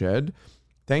bloodshed,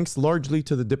 thanks largely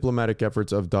to the diplomatic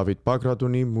efforts of David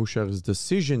Bagratuni, Musher's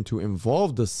decision to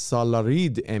involve the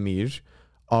Salarid emir,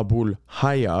 Abul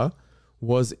Haya,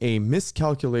 was a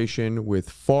miscalculation with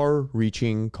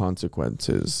far-reaching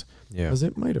consequences. Yeah. As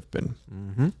it might have been.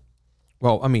 Mm-hmm.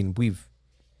 Well, I mean, we've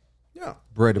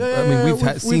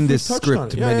seen this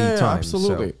script many times.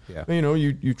 Absolutely. So, you know,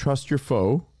 you trust your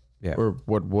foe, yeah, or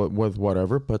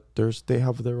whatever, but they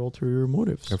have their ulterior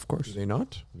motives. Of course. Do they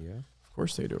not? Yeah. Of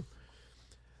course they do.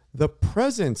 The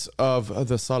presence of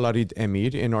the Salarid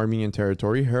Emir in Armenian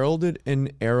territory heralded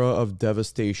an era of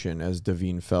devastation as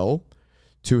Devin fell.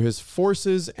 To his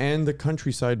forces and the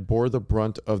countryside bore the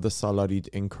brunt of the Salarid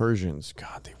incursions.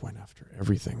 God, they went after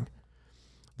everything.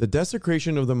 The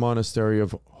desecration of the monastery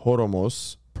of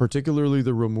Horomos, particularly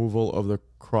the removal of the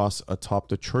cross atop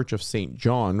the Church of St.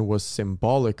 John, was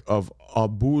symbolic of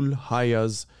Abul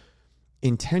Haya's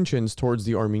intentions towards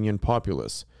the Armenian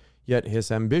populace. Yet his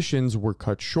ambitions were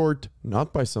cut short,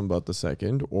 not by Smbat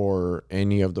II or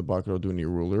any of the Bagratuni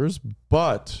rulers,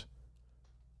 but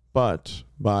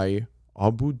by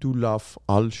Abdullah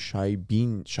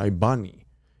al-Shaybani,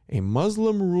 a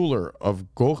Muslim ruler of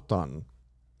Ghortan.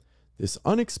 This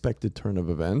unexpected turn of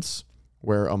events,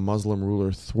 where a Muslim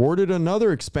ruler thwarted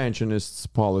another expansionist's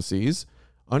policies,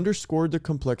 underscored the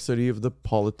complexity of the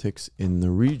politics in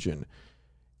the region.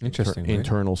 Interesting.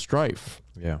 Internal strife.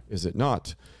 Yeah. Is it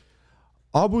not?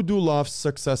 Abdullah's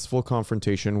successful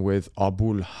confrontation with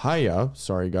Abul Haya,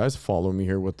 sorry guys, follow me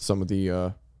here with some of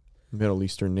the Middle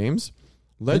Eastern names,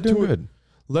 led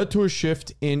to a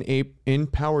shift in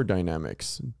power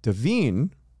dynamics.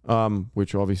 Devin,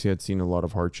 which obviously had seen a lot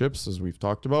of hardships, as we've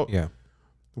talked about,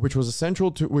 which was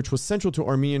central to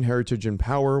Armenian heritage and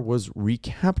power, was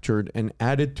recaptured and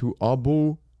added to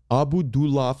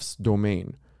Abdullah's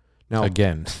domain. Now,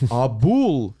 again,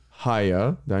 Abul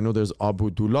Haya, I know there's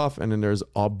Abdullah and then there's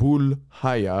Abul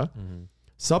Haya. Mm-hmm.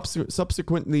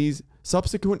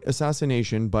 Subsequent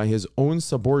assassination by his own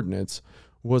subordinates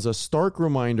was a stark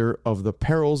reminder of the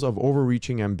perils of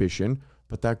overreaching ambition,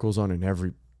 but that goes on in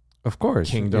every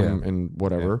kingdom and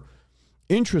whatever.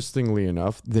 Yeah. Interestingly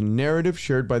enough, the narrative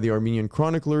shared by the Armenian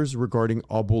chroniclers regarding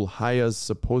Abul Haya's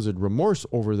supposed remorse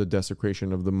over the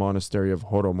desecration of the monastery of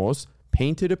Horomos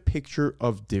painted a picture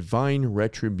of divine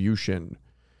retribution.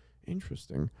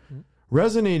 Interesting. Mm-hmm.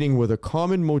 Resonating with a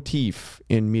common motif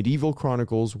in medieval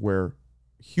chronicles where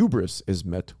hubris is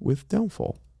met with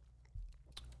downfall.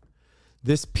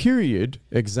 This period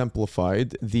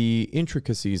exemplified the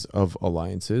intricacies of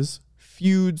alliances,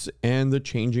 feuds, and the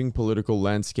changing political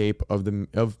landscape of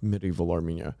medieval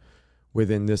Armenia.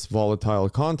 Within this volatile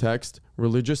context,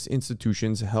 religious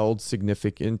institutions held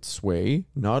significant sway,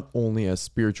 not only as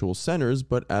spiritual centers,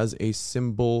 but as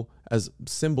symbols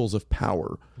of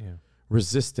power,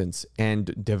 resistance,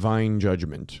 and divine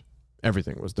judgment.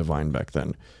 Everything was divine back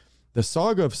then. The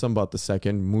saga of Smbat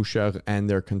II, Musher, and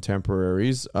their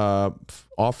contemporaries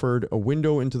offered a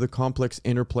window into the complex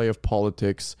interplay of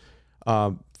politics,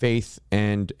 faith,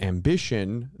 and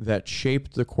ambition that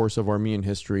shaped the course of Armenian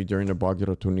history during the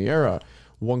Bagratuni era.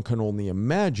 One can only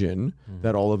imagine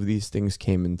that all of these things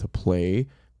came into play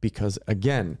because,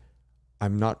 again,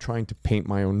 I'm not trying to paint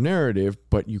my own narrative,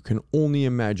 but you can only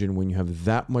imagine when you have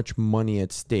that much money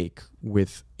at stake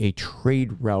with a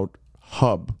trade route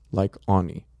hub like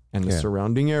Ani and the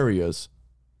surrounding areas,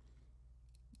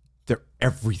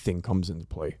 everything comes into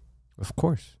play. Of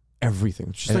course.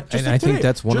 Everything. I think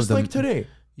that's one of the... Just like today.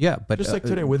 Yeah, but... Just like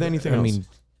today with anything else. I mean,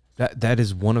 that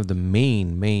is one of the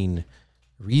main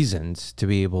reasons to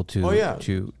be able to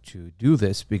to do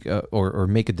this or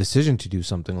make a decision to do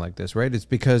something like this, right? It's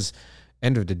because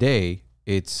end of the day,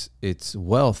 it's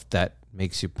wealth that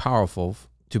makes you powerful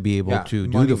to be able to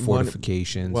do the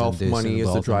fortifications. Money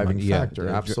is the driving factor.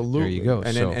 Absolutely. There you go.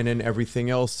 And then everything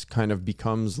else kind of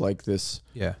becomes like this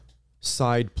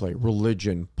side play,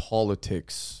 religion,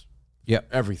 politics. Yeah,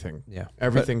 everything. Yeah,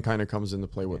 everything kind of comes into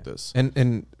play with this.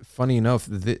 And funny enough,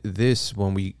 this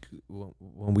when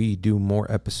we do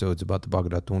more episodes about the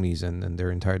Bagratunis and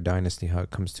their entire dynasty, how it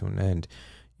comes to an end,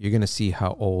 you're gonna see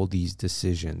how all these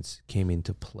decisions came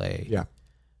into play. Yeah.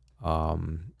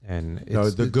 And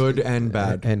it's the good and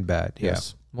bad. And bad.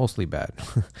 Yes. Yeah. Mostly bad.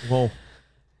 Well,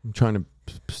 I'm trying to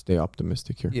stay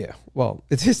optimistic here. Yeah. Well,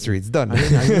 it's history. It's done.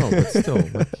 I know, but still.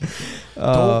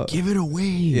 Don't give it away.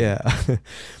 Yeah.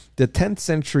 The 10th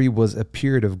century was a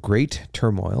period of great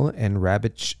turmoil and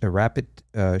rapid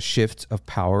shifts of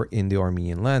power in the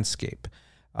Armenian landscape.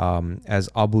 As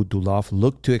Abu Dulaf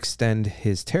looked to extend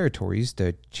his territories,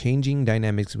 the changing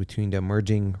dynamics between the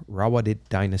emerging Rawatid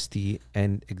dynasty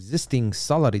and existing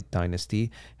Salarid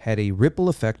dynasty had a ripple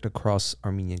effect across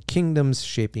Armenian kingdoms,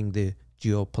 shaping the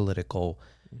geopolitical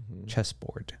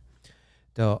chessboard.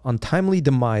 The untimely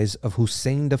demise of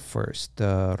Hussein I,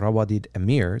 the Rawatid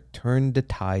emir, turned the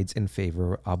tides in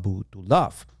favor of Abu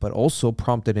Dulaf, but also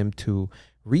prompted him to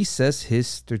recess his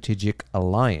strategic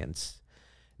alliance.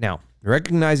 Now,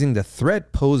 recognizing the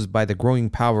threat posed by the growing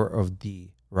power of the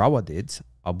Rawadids,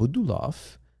 Abu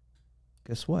Dulaf,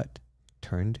 guess what?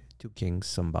 Turned to King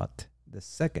Smbat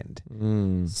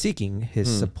II, seeking his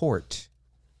support.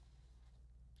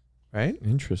 Right?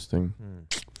 Interesting.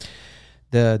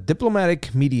 The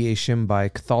diplomatic mediation by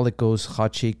Catholicos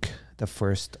Khachik I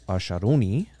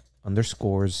Asharuni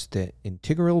underscores the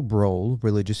integral role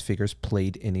religious figures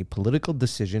played in a political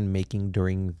decision-making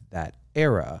during that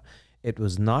era. It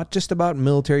was not just about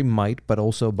military might, but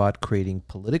also about creating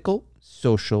political,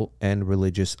 social, and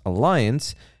religious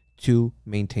alliance to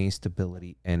maintain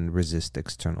stability and resist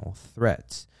external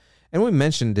threats. And we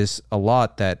mentioned this a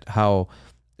lot, that how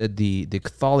the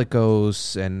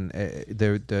Catholicos and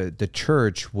the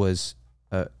church was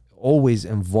always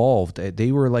involved.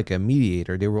 They were like a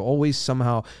mediator. They were always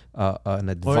somehow an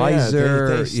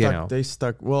advisor. They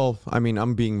stuck. Well, I mean,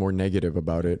 I'm being more negative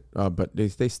about it, but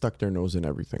they stuck their nose in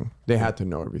everything. They had to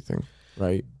know everything,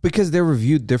 right? Because they were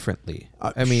viewed differently.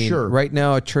 I mean, sure. Right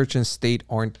now, church and state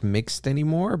aren't mixed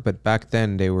anymore, but back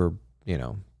then they were,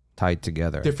 tied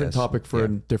together. Different topic for a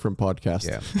different podcast.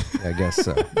 Yeah, I guess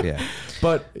so. Yeah,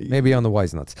 but maybe on the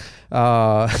Wise Nuts.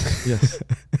 Yes.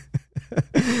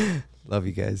 Love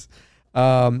you guys.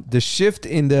 The shift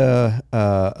in the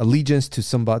allegiance to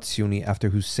Smbat Sunni after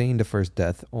Hussein I's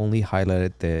death only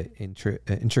highlighted the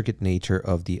intricate nature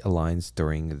of the alliance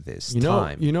during this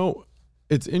time.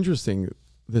 It's interesting.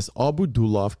 This Abu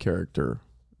Dulaf character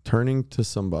turning to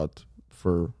Smbat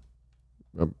for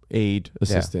aid,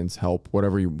 assistance, help,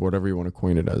 whatever you want to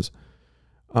coin it as.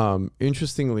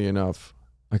 Interestingly enough,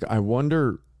 like, I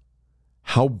wonder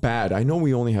how bad. I know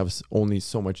we only have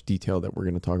so much detail that we're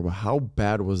going to talk about. How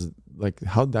bad was, like,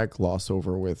 how'd that gloss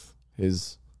over with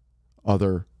his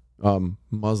other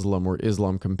Muslim or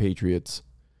Islam compatriots?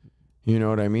 You know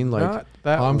what I mean? Like,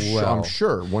 I'm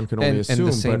sure one can only assume. And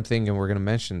the same thing, and we're going to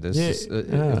mention this,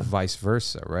 vice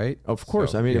versa, right? Of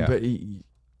course. I mean, but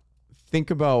think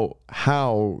about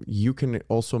how you can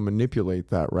also manipulate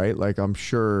that, right? Like, I'm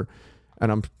sure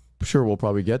we'll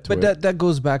probably get to it. But that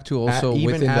goes back to also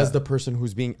even as the person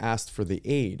who's being asked for the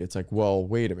aid. It's like, well,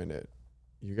 wait a minute.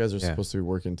 You guys are supposed to be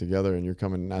working together, and you're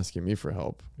coming and asking me for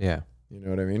help. Yeah. You know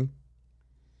what I mean?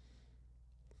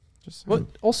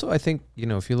 But also, I think,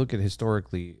 if you look at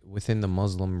historically within the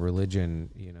Muslim religion,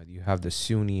 you have the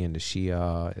Sunni and the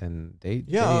Shia, and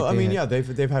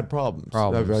they've had problems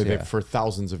for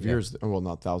thousands of years. Well,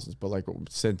 not thousands, but like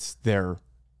since their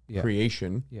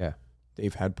creation,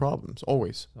 they've had problems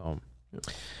always.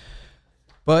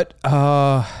 But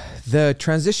the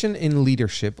transition in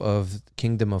leadership of the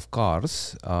Kingdom of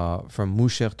Kars from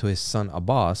Musher to his son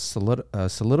Abbas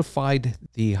solidified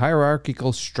the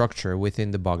hierarchical structure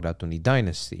within the Bagratuni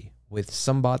dynasty, with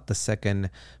Smbat II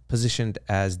positioned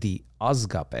as the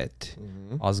Azgapet,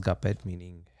 Azgapet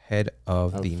meaning head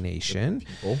of the nation.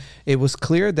 It was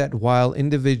clear that while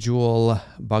individual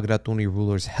Bagratuni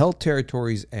rulers held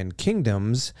territories and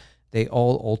kingdoms, they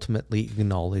all ultimately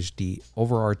acknowledged the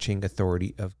overarching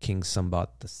authority of King Smbat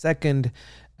II,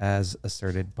 as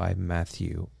asserted by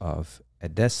Matthew of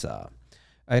Edessa.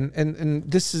 And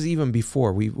this is even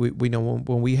before we know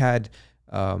when we had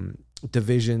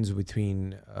divisions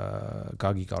between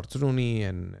Gagi Kartruni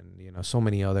and so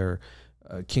many other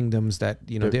kingdoms that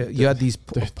you had these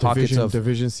pockets of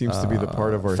division seems to be the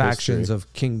part of our factions history.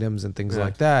 Of kingdoms and things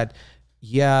like that.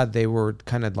 Yeah, they were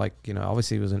kind of like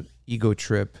obviously it was an ego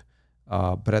trip.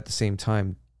 But at the same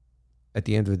time, at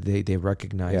the end of the day, they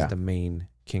recognize the main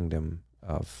kingdom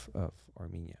of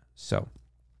Armenia. So,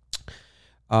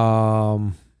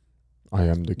 I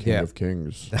am the king of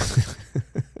kings.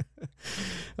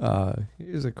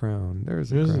 Here's a crown.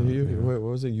 There's a crown. What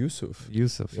was it? Yusuf.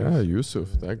 Yusuf. Yeah,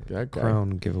 Yusuf. That guy.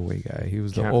 Crown giveaway guy. He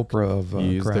was the Oprah of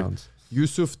crowns.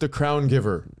 Yusuf, the crown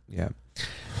giver. Yeah.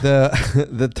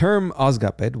 The term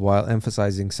Azgapet, while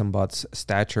emphasizing Smbat's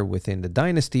stature within the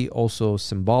dynasty, also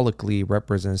symbolically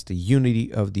represents the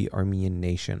unity of the Armenian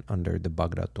nation under the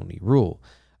Bagratuni rule.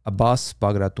 Abbas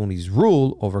Bagratuni's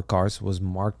rule over Kars was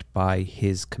marked by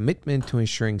his commitment to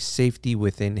ensuring safety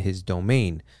within his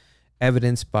domain.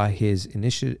 evidenced by his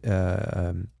initiatives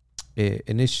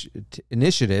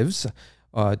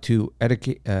to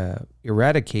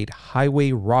eradicate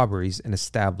highway robberies and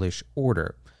establish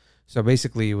order. So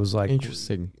basically, it was like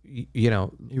interesting. He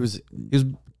was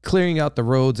clearing out the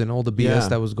roads and all the BS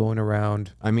that was going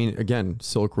around. I mean, again,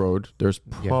 Silk Road. There's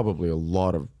probably a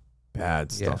lot of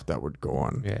bad stuff that would go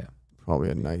on. Yeah, probably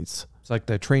at nights. It's like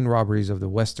the train robberies of the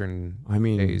Western.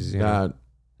 Days, that.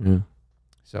 Yeah.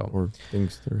 So or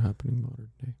things that are happening modern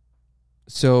day.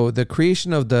 So the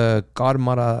creation of the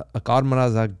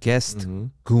Garmaraza Guest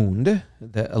Gund,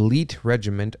 the elite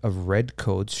regiment of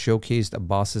redcoats, showcased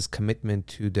Abbas's commitment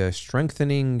to the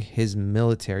strengthening his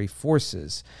military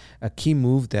forces, a key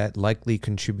move that likely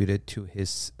contributed to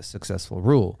his successful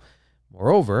rule.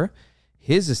 Moreover,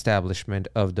 his establishment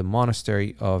of the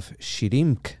monastery of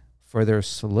Shirimk further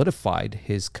solidified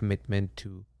his commitment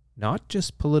to not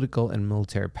just political and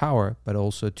military power, but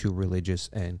also to religious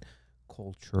and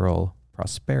cultural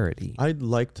prosperity. I'd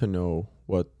like to know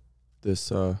what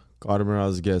this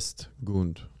Garmara's Guest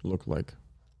Gund looked like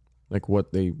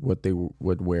what they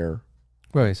would wear.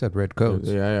 Well, I said red coats.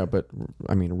 Yeah, but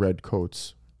I mean red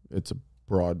coats. It's a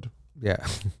broad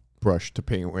brush to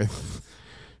paint with,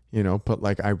 But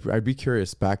like I'd be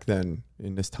curious back then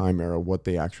in this time era what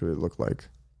they actually looked like.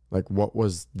 Like what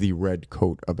was the red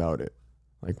coat about it?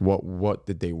 Like what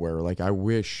did they wear? Like I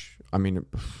wish. I mean,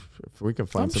 if we can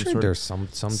find there's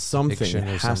something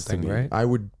it has to be, right?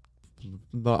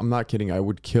 I'm not kidding. I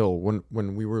would kill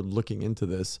when we were looking into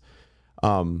this.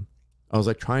 I was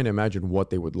like trying to imagine what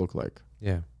they would look like.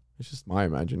 Yeah, it's just my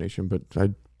imagination, but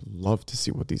I'd love to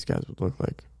see what these guys would look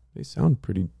like. They sound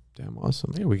pretty damn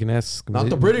awesome. Yeah, we can ask. Not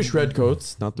the British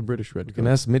redcoats. Not the British redcoats. We can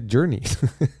ask Mid-Journey.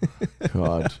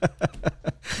 God.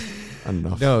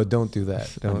 Enough. No, don't do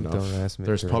that. Don't ask me.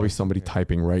 There's probably somebody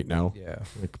typing right now. Yeah.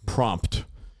 Like prompt.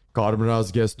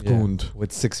 Garmara's Guest Gund.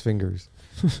 With 6 fingers.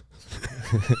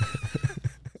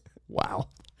 Wow.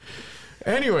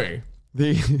 Anyway,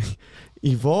 the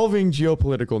evolving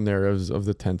geopolitical narratives of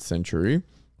the 10th century,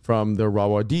 from the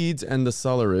Rawadids and the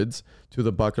Salarids to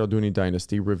the Bakraduni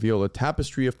dynasty, reveal a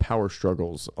tapestry of power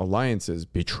struggles, alliances,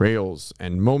 betrayals,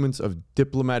 and moments of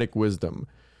diplomatic wisdom.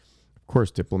 Of course,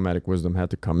 diplomatic wisdom had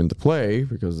to come into play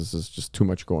because this is just too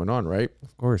much going on, right?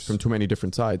 Of course. From too many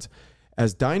different sides.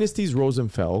 As dynasties rose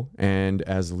and fell, and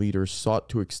as leaders sought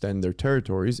to extend their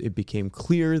territories, it became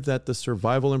clear that the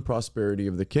survival and prosperity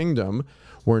of the kingdom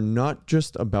were not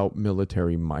just about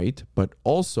military might, but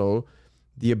also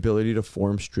the ability to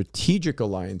form strategic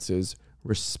alliances,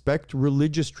 respect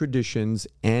religious traditions,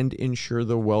 and ensure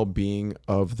the well-being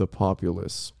of the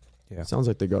populace. Yeah. Sounds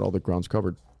like they got all the grounds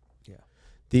covered.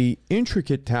 The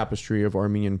intricate tapestry of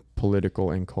Armenian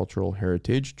political and cultural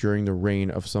heritage during the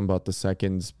reign of Smbat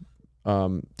II's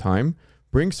time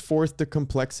brings forth the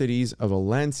complexities of a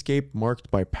landscape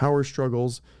marked by power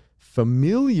struggles,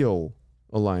 familial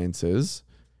alliances,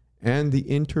 and the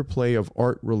interplay of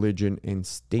art, religion, and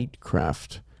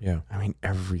statecraft. Yeah. I mean,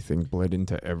 everything bled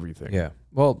into everything. Yeah.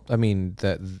 Well, I mean,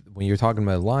 that when you're talking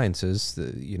about alliances,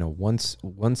 once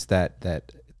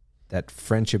that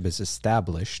friendship is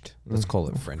established, let's call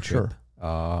it friendship,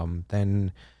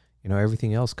 then,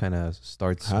 everything else kind of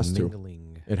starts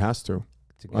mingling. It has to.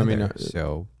 Together. I mean,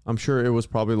 so I'm sure it was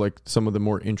probably like some of the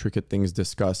more intricate things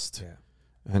discussed. Yeah.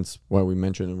 Hence why we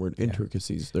mentioned the word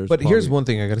intricacies. But here's one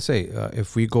thing I got to say.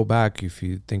 If we go back, if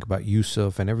you think about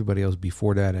Yusuf and everybody else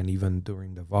before that, and even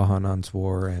during the Vahanans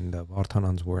War and the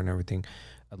Vartanans War and everything,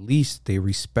 at least they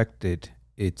respected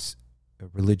its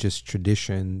religious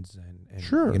traditions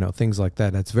and things like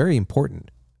that. That's very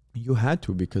important. You had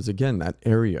to, because again, that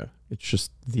area, it's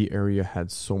just the area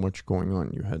had so much going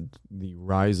on. You had the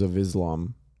rise of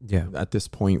Islam. Yeah. At this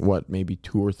point, maybe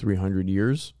 200 or 300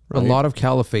 years? Right? A lot of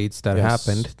caliphates that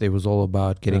happened. It was all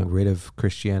about getting rid of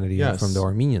Christianity from the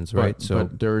Armenians, right?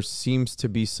 But there seems to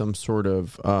be some sort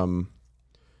of,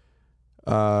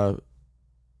 I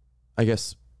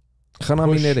guess,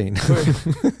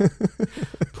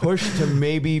 push to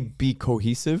maybe be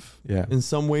cohesive in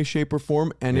some way, shape, or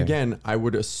form. And again, I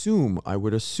would assume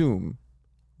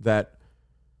that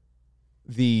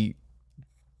the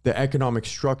economic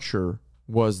structure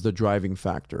was the driving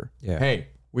factor. Yeah. Hey,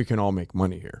 we can all make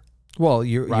money here. Well,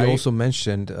 you also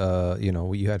mentioned,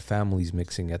 you had families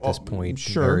mixing at this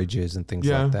point, marriages and things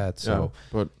like that. So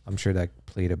but I'm sure that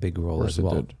played a big role as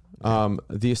well.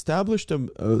 The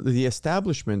establishment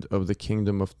of the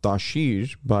kingdom of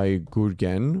Tashir by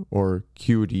Gurgen or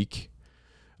Kyurik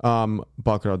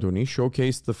Bakraduni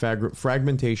showcased the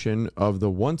fragmentation of the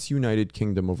once united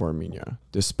kingdom of Armenia.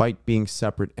 Despite being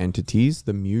separate entities,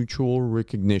 the mutual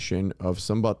recognition of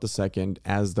Smbat II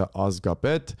as the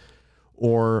Azgapet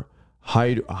or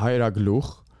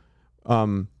Hairagluch,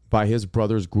 by his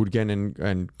brothers Gurgen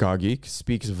and Gagik,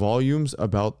 speaks volumes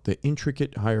about the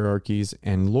intricate hierarchies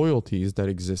and loyalties that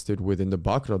existed within the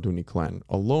Bakraduni clan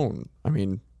alone. I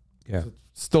mean, it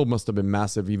still must have been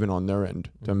massive even on their end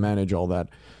to manage all that.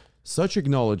 Such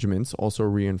acknowledgements also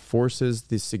reinforces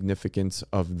the significance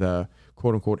of the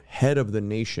quote-unquote head of the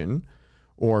nation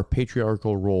or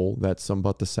patriarchal role that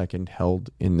Smbat II held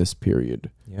in this period.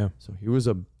 Yeah. So he was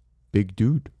a big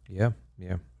dude. Yeah,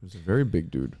 yeah. He was a very big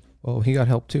dude. Well, he got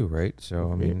help too, right?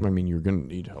 So, I mean, you're going to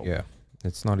need help. Yeah.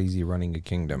 It's not easy running a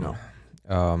kingdom.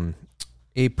 No.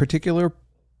 A particular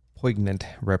poignant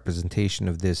representation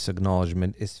of this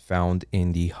acknowledgement is found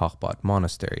in the Hakhbat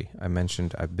Monastery. I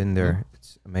mentioned I've been there.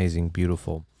 It's amazing,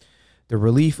 beautiful. The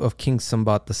relief of King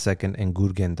Smbat II and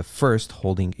Gurgen I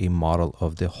holding a model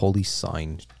of the Holy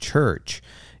Sign Church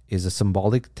is a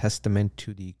symbolic testament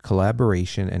to the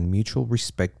collaboration and mutual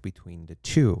respect between the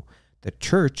two. The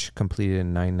church, completed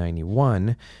in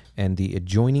 991, and the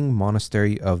adjoining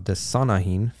monastery of the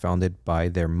Sanahin, founded by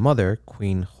their mother,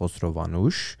 Queen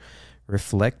Khosrovanush,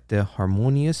 reflect the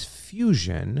harmonious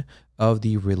fusion of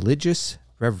the religious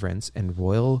reverence and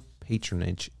royal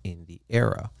patronage in the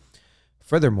era.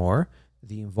 Furthermore,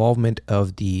 the involvement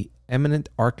of the eminent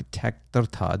architect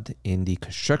Tartad in the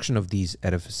construction of these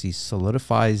edifices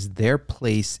solidifies their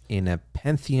place in a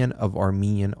pantheon of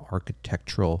Armenian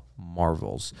architectural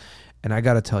marvels. And I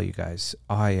got to tell you guys,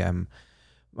 when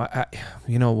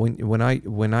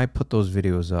I put those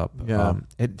videos up,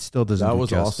 it still doesn't do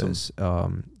justice.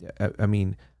 Awesome. I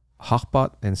mean,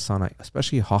 Hakhbat and Sanai,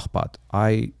 especially Hakhbat,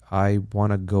 I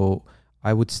want to go.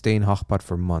 I would stay in Hakhbat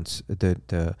for months.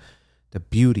 The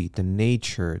beauty, the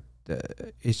nature,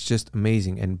 it's just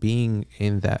amazing. And being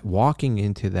in that, walking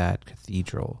into that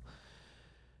cathedral,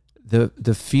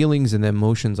 the feelings and the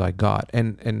emotions I got,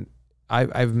 and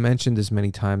I've mentioned this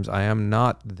many times. I am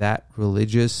not that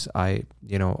religious. I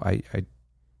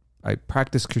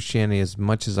practice Christianity as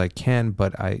much as I can,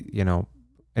 but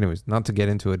anyways, not to get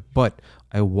into it, but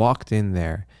I walked in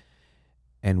there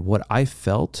and what I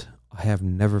felt, I have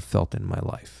never felt in my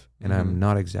life. And I'm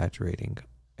not exaggerating.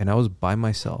 And I was by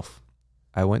myself.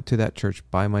 I went to that church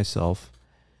by myself.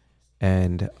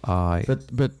 And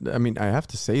but I mean, I have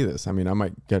to say this. I mean, I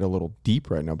might get a little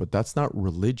deep right now, but that's not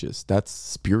religious. That's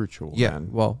spiritual. Yeah. Man.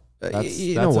 Well, that's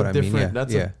what I mean. Yeah.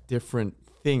 That's a different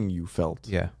thing you felt.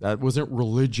 Yeah. That wasn't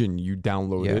religion you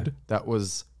downloaded. Yeah. That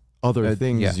was other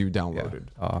things you downloaded.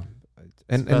 Yeah.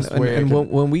 And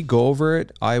when we go over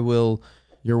it, I will.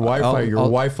 Your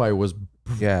Wi-Fi was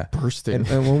bursting.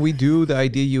 And when we do the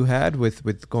idea you had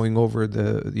with going over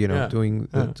the doing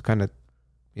the kind of.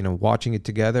 Watching it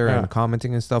together and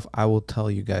commenting and stuff, I will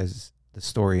tell you guys the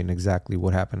story and exactly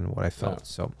what happened and what I felt. Yeah.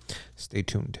 So stay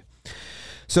tuned.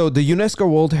 So the UNESCO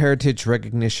World Heritage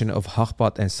recognition of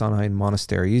Hakhbat and Sanahin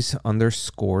monasteries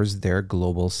underscores their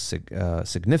global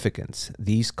significance.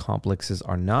 These complexes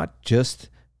are not just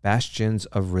bastions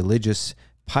of religious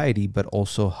piety, but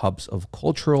also hubs of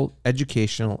cultural,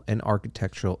 educational, and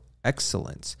architectural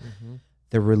excellence. Mm-hmm.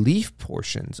 The relief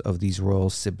portions of these royal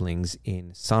siblings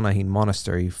in Sanahin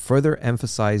Monastery further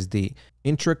emphasize the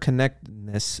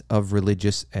interconnectedness of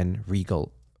religious and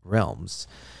regal realms.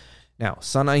 Now,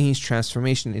 Sanahin's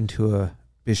transformation into a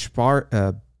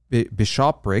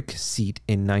bishopric seat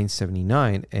in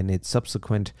 979 and its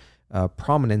subsequent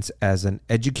prominence as an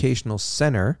educational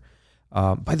center.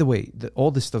 By the way,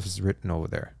 all this stuff is written over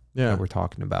there that we're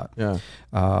talking about.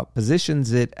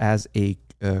 Positions it as a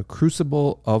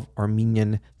crucible of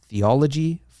Armenian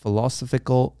theology,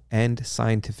 philosophical, and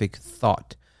scientific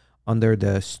thought under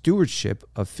the stewardship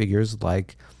of figures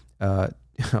like, I'm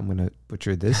going to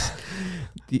butcher this,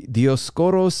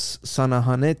 Dioscoros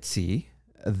Sanahanetsi.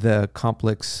 The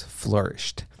complex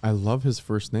flourished. I love his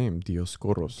first name,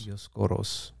 Dioscoros.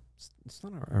 Dioscoros. It's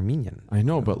not Armenian. I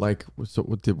know, but so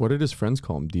what did his friends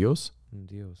call him? Dios?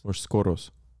 Dios. Or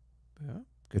Skoros? Yeah,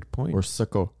 good point. Or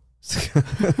Sako.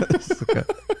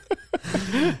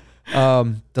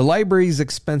 The library's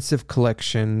expensive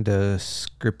collection, the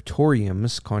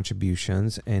scriptorium's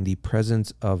contributions, and the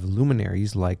presence of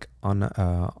luminaries like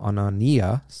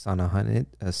Anania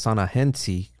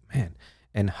Sanahensi,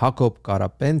 and Hakop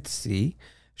Garapensi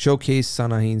showcase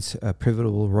Sanahin's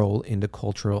pivotal role in the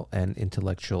cultural and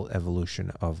intellectual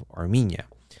evolution of Armenia.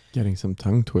 Getting some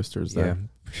tongue twisters there.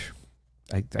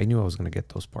 Yeah. I knew I was going to get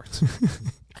those parts.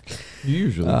 You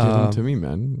usually give them to me,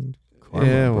 man.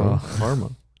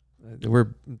 Karma.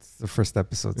 It's the first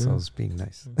episode, so I was being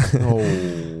nice.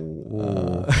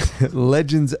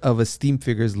 Legends of esteemed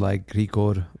figures like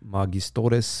Grigor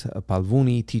Magistores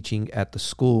Palvuni teaching at the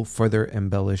school further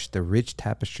embellish the rich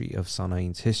tapestry of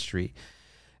Sanahin's history.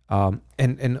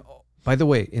 And by the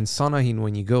way, in Sanahin,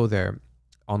 when you go there,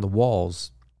 on the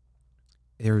walls,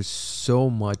 there's so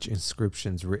much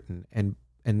inscriptions written, and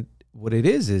what it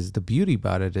is the beauty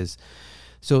about it is,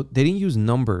 so they didn't use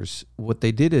numbers. What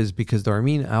they did is, because the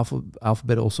Armenian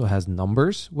alphabet also has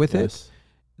numbers with it,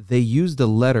 they used the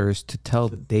letters to tell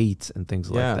dates and things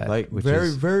like that. Yeah, like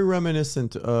very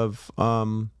reminiscent of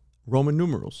Roman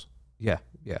numerals. Yeah.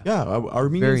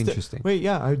 Armenians. Very interesting.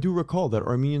 I do recall that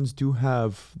Armenians do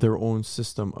have their own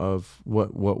system of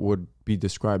what would be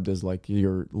described as like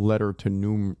your letter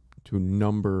to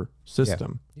number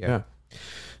system. Yeah.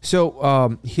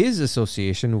 So his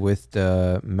association with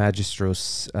the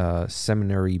Magistros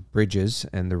seminary bridges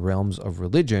and the realms of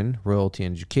religion, royalty,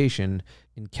 and education,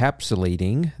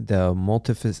 encapsulating the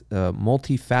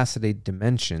multifaceted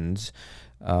dimensions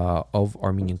of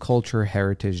Armenian culture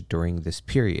heritage during this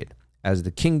period. As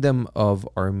the kingdom of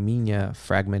Armenia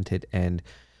fragmented and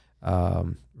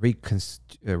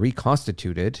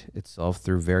reconstituted itself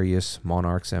through various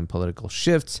monarchs and political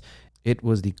shifts, it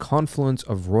was the confluence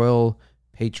of royal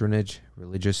patronage,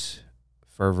 religious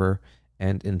fervor,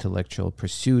 and intellectual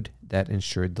pursuit that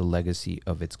ensured the legacy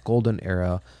of its golden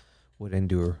era would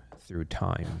endure through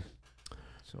time.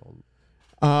 So,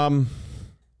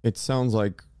 it sounds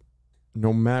like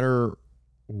no matter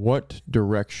what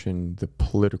direction the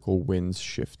political winds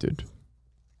shifted,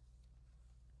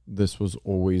 this was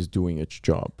always doing its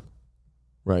job,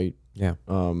 right? Yeah.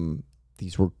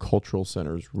 These were cultural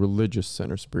centers, religious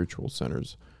centers, spiritual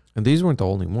centers. And these weren't the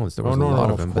only ones. There was a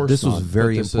lot of them, but this was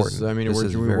very important.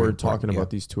 We're talking about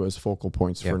these two as focal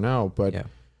points for now, but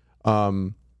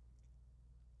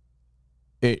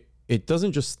it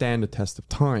doesn't just stand the test of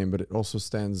time, but it also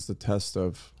stands the test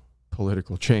of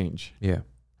political change. Yeah.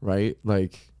 Right?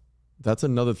 Like, that's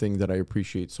another thing that I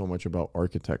appreciate so much about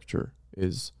architecture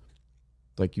is,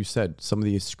 like you said, some of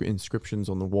the inscriptions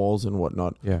on the walls and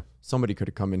whatnot. Yeah. Somebody could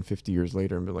have come in 50 years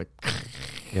later and be like,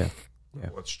 yeah,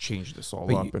 let's change this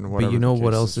all up and whatever. But you know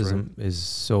what else is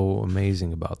so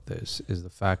amazing about this is the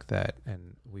fact that,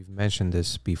 and we've mentioned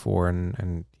this before,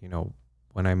 and you know,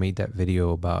 when I made that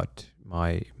video about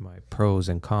my pros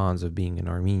and cons of being in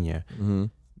Armenia,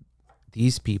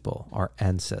 these people are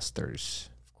ancestors.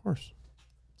 Of course.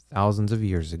 Thousands of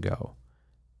years ago,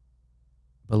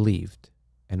 believed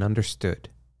and understood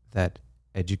that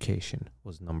education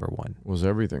was number one. Was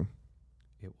everything.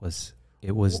 It was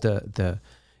the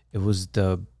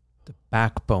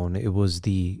backbone. It was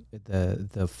the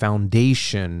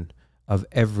foundation of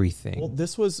everything. Well,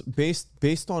 this was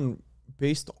based on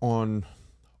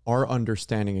our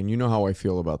understanding, and you know how I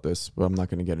feel about this, but I'm not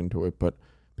going to get into it, but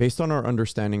based on our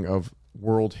understanding of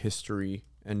world history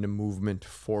and the movement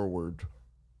forward,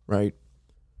 right?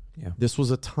 Yeah. This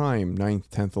was a time, 9th,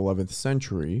 10th, 11th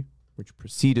century, which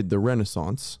preceded the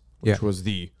Renaissance, which was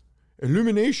the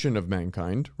illumination of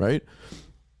mankind, right?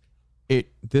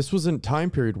 This was a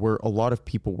time period where a lot of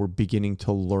people were beginning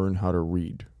to learn how to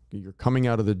read. You're coming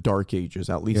out of the Dark Ages.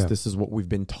 At least this is what we've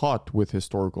been taught with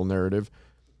historical narrative,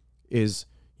 is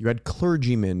you had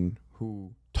clergymen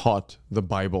who taught the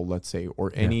Bible, let's say, or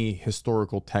any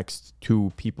historical text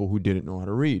to people who didn't know how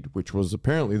to read, which was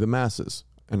apparently the masses.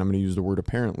 And I'm going to use the word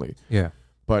apparently. Yeah.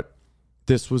 But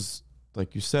this was,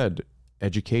 like you said,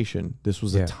 education. This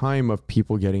was a time of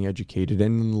people getting educated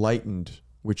and enlightened,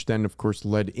 which then, of course,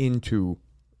 led into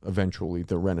eventually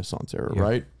the Renaissance era,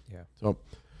 right? Yeah. So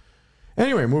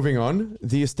anyway, moving on.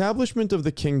 The establishment of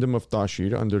the kingdom of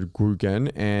Tashir under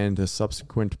Gurgen and the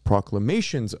subsequent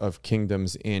proclamations of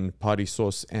kingdoms in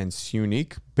Parissos and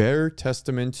Syunik bear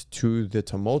testament to the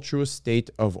tumultuous state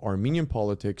of Armenian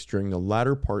politics during the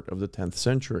latter part of the 10th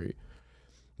century.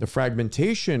 The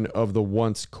fragmentation of the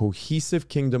once cohesive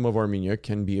kingdom of Armenia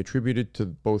can be attributed to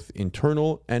both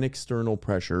internal and external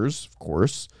pressures, of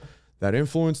course, that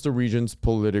influenced the region's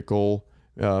political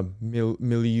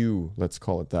milieu, let's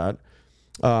call it that.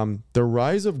 The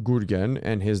rise of Gurgen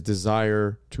and his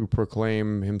desire to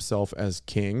proclaim himself as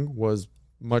king was,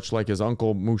 much like his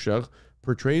uncle Mushagh,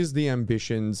 portrays the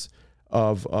ambitions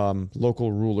of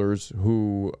local rulers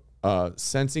who,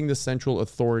 sensing the central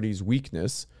authority's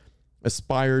weakness,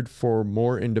 aspired for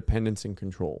more independence and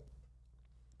control.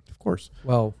 Of course.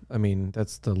 Well, I mean,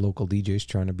 that's the local DJs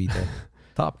trying to be the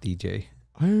top DJ.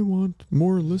 I want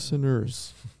more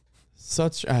listeners.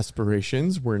 Such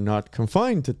aspirations were not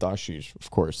confined to Tashir,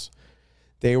 of course.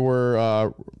 They were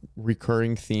a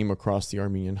recurring theme across the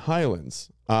Armenian highlands.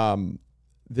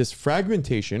 This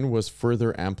fragmentation was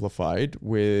further amplified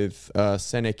with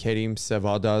Senekerim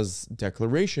Sevada's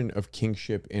declaration of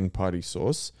kingship in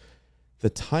Parissos. The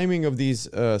timing of these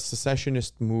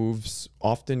secessionist moves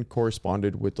often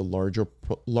corresponded with the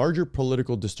larger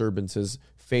political disturbances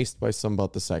faced by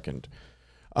Smbat II.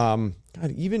 God,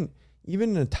 even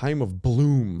in a time of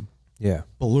bloom,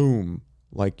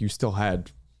 like you still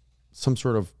had some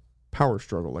sort of power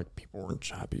struggle. Like people weren't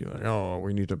happy. Like, oh,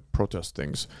 we need to protest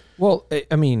things. Well,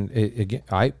 I mean, again,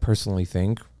 I personally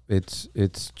think it's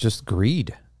just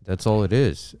greed. That's all it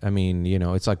is. I mean, you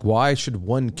know, it's like, why should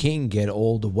one king get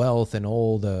all the wealth and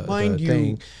all the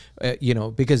thing? You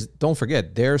know, because don't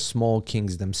forget, they're small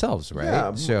kings themselves, right?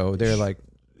 Yeah, so they're like,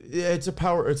 it's a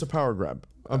power grab,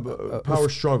 power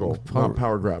struggle, not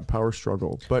power grab, power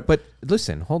struggle. But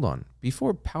listen, hold on.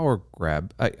 Before power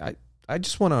grab, I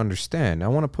just want to understand. I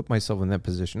want to put myself in that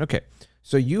position. Okay,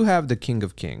 so you have the King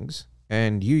of Kings,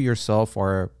 and you yourself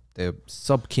are the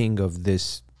sub king of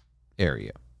this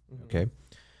area. Okay.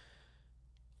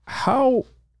 I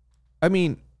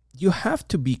mean, you have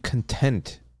to be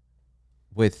content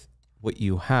with what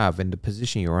you have and the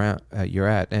position you're at.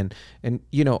 And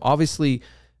you know, obviously,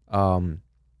 you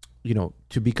know,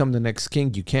 to become the next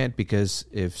king, you can't, because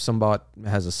if somebody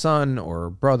has a son or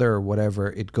a brother or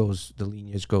whatever, the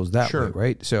lineage goes that way,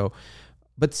 right? So,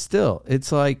 but still,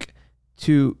 it's like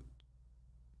to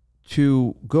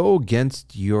go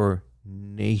against your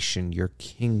nation, your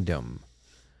kingdom.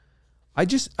 I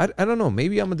don't know.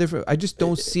 Maybe I'm a different. I just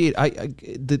don't see it.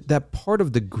 That part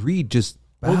of the greed just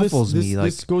baffles me. Like,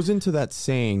 this goes into that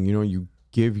saying, you know, you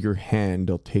give your hand,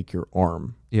 they'll take your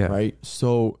arm. Yeah. Right.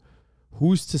 So,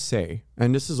 who's to say?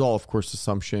 And this is all, of course,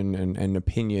 assumption and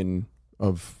opinion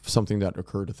of something that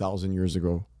occurred 1,000 years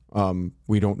ago.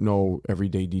 We don't know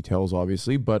everyday details,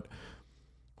 obviously, but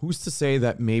who's to say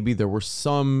that maybe there were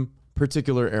some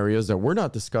particular areas that we're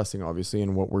not discussing, obviously,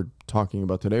 in what we're talking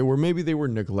about today, where maybe they were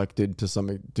neglected to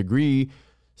some degree.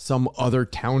 Some other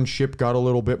township got a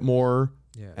little bit more,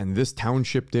 and this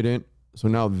township didn't. So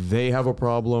now they have a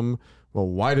problem. Well,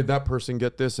 why did that person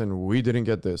get this and we didn't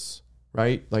get this?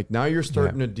 Right? Like now you're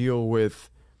starting to deal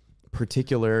with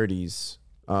particularities.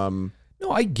 No,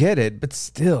 I get it, but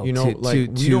still, you know,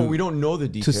 we don't know the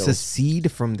details. To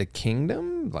secede from the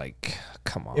kingdom, like,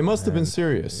 come on. It must have been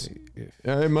serious.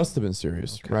 It must have been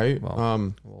serious, right?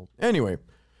 Well, anyway,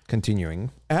 continuing.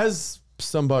 As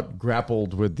Smbat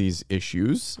grappled with these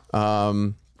issues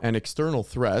and external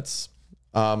threats,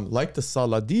 like the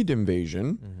Saladid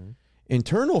invasion,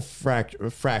 internal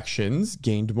fractions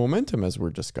gained momentum, as we're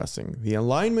discussing. The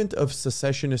alignment of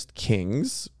secessionist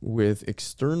kings with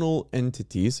external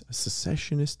entities.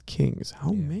 Secessionist kings.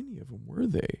 How many of them were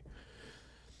they?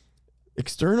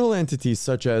 External entities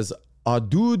such as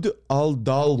Adud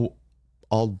Aldwala.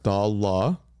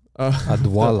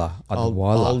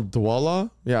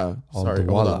 Yeah, sorry.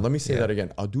 Hold on. Let me say that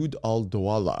again. Adud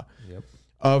Aldwala. Yep.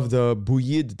 Of the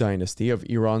Buyid dynasty of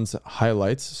Iran's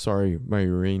highlights. Sorry, my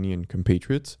Iranian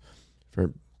compatriots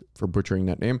for butchering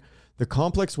that name. The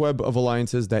complex web of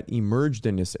alliances that emerged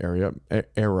in this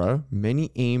era,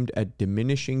 many aimed at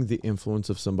diminishing the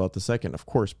influence of Smbat II, of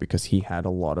course, because he had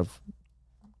a lot of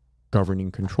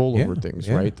governing control over things,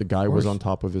 right? The guy was on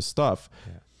top of his stuff.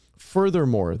 Yeah.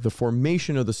 Furthermore, the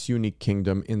formation of the Sunni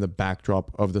kingdom in the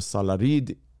backdrop of the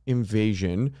Saladid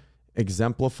invasion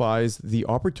exemplifies the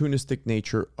opportunistic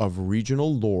nature of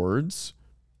regional lords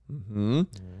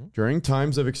during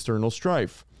times of external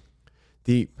strife.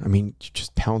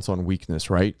 Just pounce on weakness,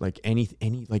 right? Like any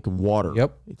like water.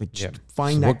 Yep. Like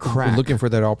find that crack. Looking for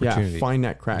that opportunity. Yeah, find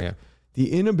that crack. Yeah.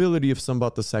 The inability of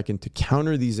Smbat II to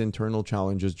counter these internal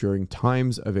challenges during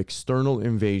times of external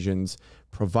invasions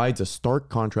provides a stark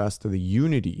contrast to the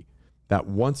unity that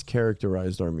once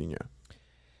characterized Armenia.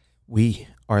 We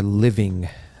are living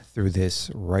through this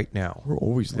right now. We're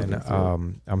always living through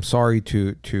it. I'm sorry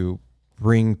to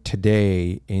bring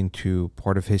today into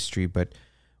part of history, but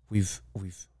we've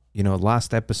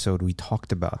last episode we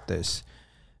talked about this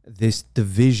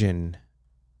division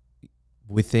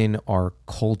within our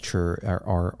culture,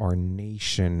 our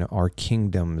nation, our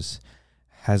kingdoms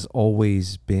has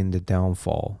always been the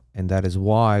downfall. And that is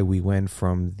why we went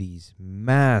from these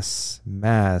mass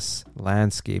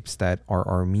landscapes that are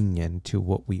Armenian to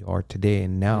what we are today.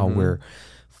 And now we're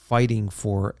fighting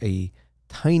for a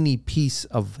tiny piece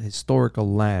of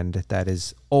historical land that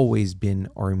has always been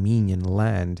Armenian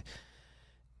land.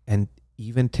 And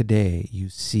even today, you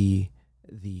see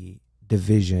the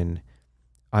division.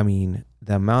 I mean,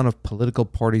 the amount of political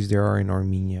parties there are in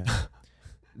Armenia,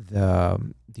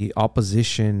 the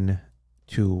opposition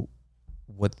to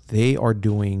what they are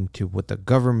doing, to what the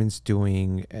government's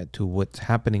doing, to what's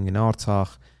happening in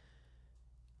Artsakh.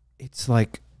 It's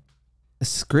like a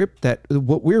script that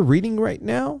what we're reading right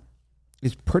now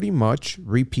is pretty much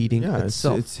repeating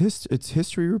itself. It's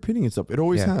history repeating itself. It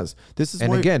always has. This is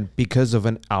again, because of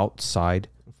an outside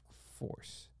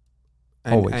force.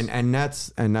 Always. And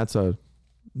that's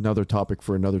another topic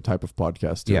for another type of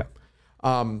podcast too. Yeah.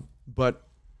 But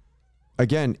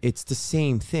again, it's the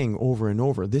same thing over and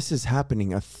over. This is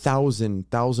happening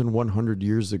 1,100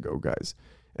 years ago, guys.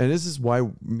 And this is why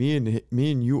me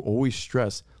and you always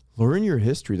stress, learn your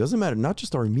history. It doesn't matter, not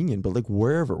just Armenian, but like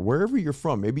wherever you're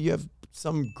from. Maybe you have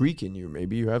some Greek in you.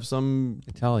 Maybe you have some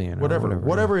Italian,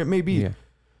 whatever it may be. Yeah.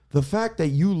 The fact that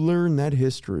you learn that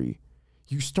history,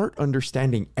 you start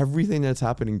understanding everything that's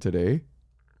happening today,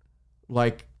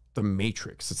 like the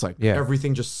Matrix. It's like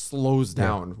everything just slows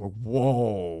down. Yeah.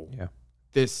 Whoa. Yeah.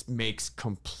 This makes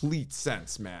complete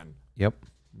sense, man. Yep.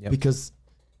 Because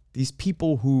these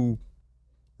people who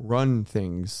run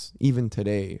things, even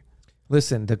today,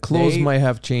 listen, the clothes might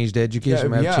have changed, the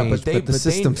education might have changed, but the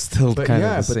system's still kind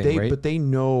of the same, right? But they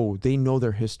know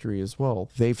their history as well.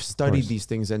 They've studied these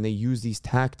things and they use these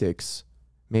tactics.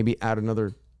 Maybe add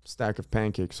another stack of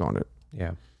pancakes on it.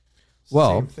 Yeah.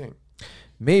 Same thing.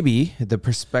 Maybe the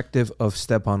perspective of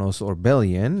Stepanos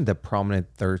Orbelian, the prominent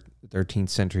 13th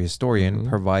century historian,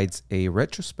 provides a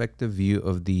retrospective view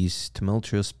of these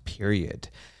tumultuous period.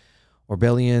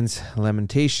 Orbelian's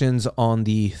lamentations on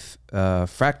the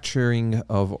fracturing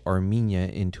of Armenia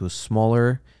into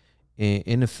smaller,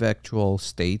 ineffectual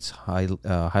states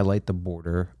highlight the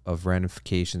border of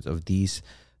ramifications of these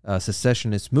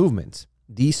secessionist movements.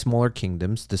 These smaller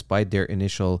kingdoms, despite their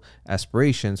initial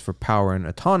aspirations for power and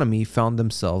autonomy, found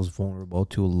themselves vulnerable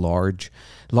to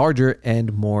larger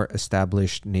and more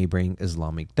established neighboring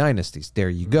Islamic dynasties. There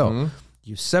you go.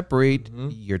 You separate,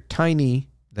 you're tiny,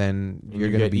 then you're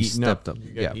going to be stepped up.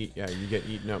 You get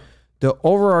eaten up. The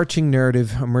overarching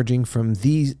narrative emerging from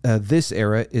this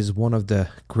era is one of the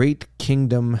great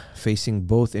kingdom facing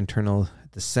both internal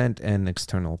descent and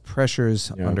external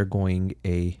pressures, undergoing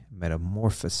a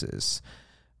metamorphosis.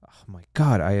 Oh my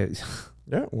God, it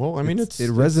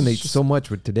resonates so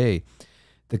much with today.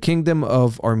 The kingdom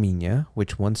of Armenia,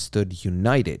 which once stood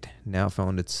united, now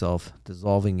found itself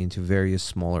dissolving into various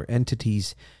smaller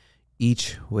entities,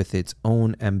 each with its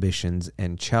own ambitions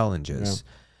and challenges.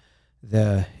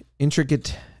 The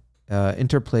intricate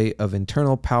interplay of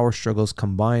internal power struggles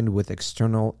combined with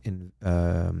external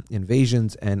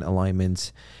invasions and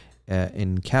alignments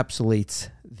encapsulates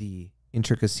the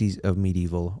intricacies of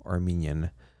medieval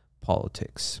Armenian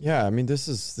politics. Yeah, I mean, this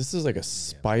is like a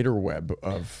spider web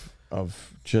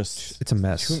of just, it's a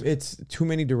mess. It's too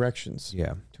many directions.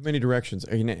 Yeah, too many directions.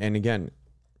 And again,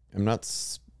 I'm not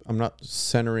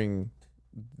centering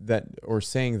that or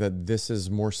saying that this is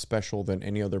more special than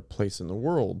any other place in the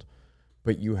world,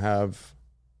 but you have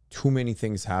too many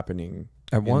things happening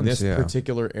at once in this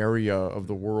particular area of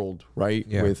the world, right?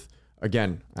 Yeah. With,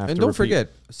 again, and don't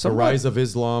forget the rise of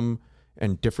Islam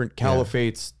and different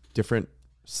caliphates, different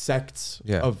sects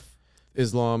of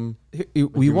Islam.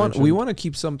 We want to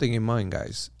keep something in mind,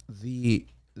 guys.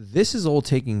 This is all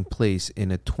taking place in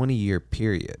a 20-year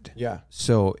period. Yeah.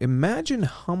 So imagine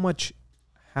how much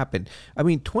happened. I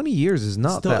mean, 20 years is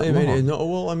not that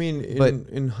long.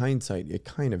 In hindsight, it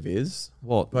kind of is.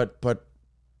 Well,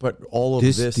 but all of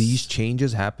these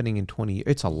changes happening in 20 years,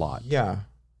 it's a lot. Yeah.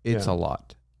 It's a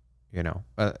lot. You know,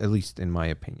 at least in my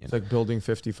opinion. It's like building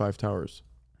 55 towers.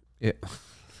 Yeah.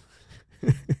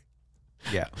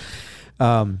 Yeah.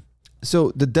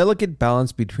 So the delicate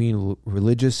balance between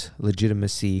religious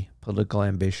legitimacy, political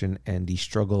ambition, and the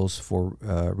struggles for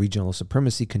regional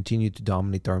supremacy continued to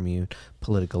dominate the Armenian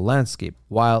political landscape.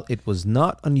 While it was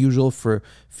not unusual for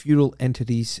feudal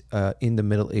entities in the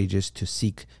Middle Ages to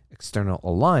seek external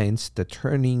alliance, the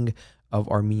turning of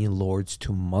Armenian lords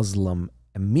to Muslim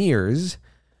emirs,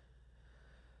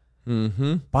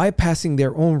 bypassing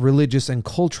their own religious and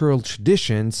cultural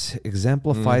traditions,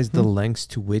 exemplifies the lengths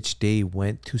to which they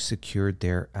went to secure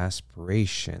their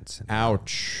aspirations.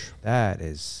 Ouch. That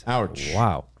is... Ouch.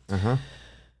 Wow.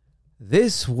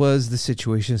 This was the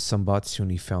situation Smbat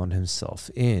II found himself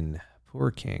in.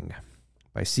 Poor king.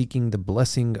 By seeking the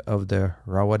blessing of the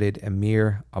Rawadid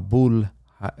Emir Abul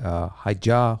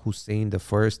Hajjah Hussein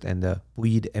I and the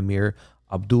Buyid Emir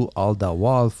Abdul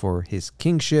al-Dawal for his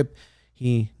kingship,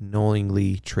 he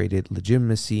knowingly traded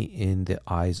legitimacy in the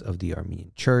eyes of the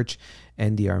Armenian church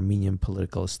and the Armenian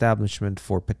political establishment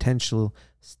for potential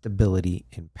stability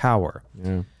in power.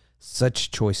 Yeah.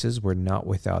 Such choices were not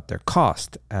without their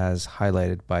cost, as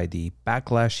highlighted by the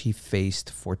backlash he faced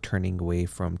for turning away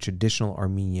from traditional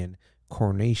Armenian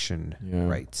coronation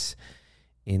rites.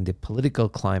 In the political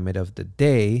climate of the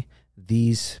day,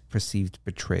 these perceived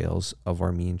betrayals of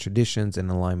Armenian traditions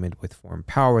and alignment with foreign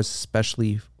powers,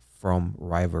 especially from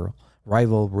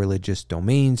rival religious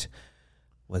domains,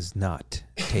 was not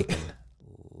taken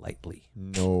lightly.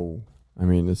 No. I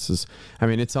mean,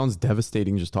 it sounds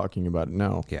devastating just talking about it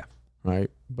now. Yeah. Right.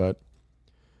 But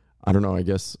I don't know. I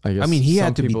guess. I mean, he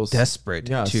had to be desperate.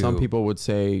 Yeah. Some people would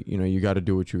say, you got to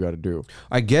do what you got to do.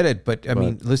 I get it. But I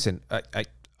mean, listen, I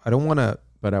don't want to.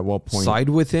 But at what point side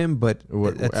with him? But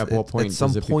at what point? At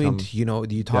some point,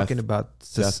 you're talking about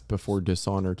death before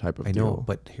dishonor type of. I know,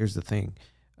 but here's the thing.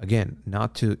 Again,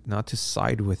 not to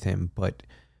side with him, but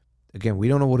again, we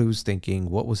don't know what he was thinking,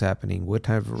 what was happening, what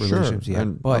type of relationships he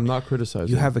had. But I'm not criticizing.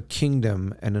 You have a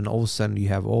kingdom, and then all of a sudden you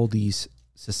have all these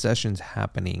secessions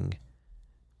happening,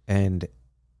 and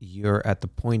you're at the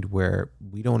point where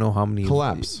we don't know how many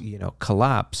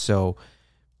collapse. So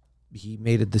he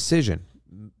made a decision.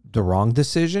 The wrong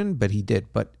decision, but he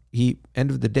did. But end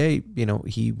of the day,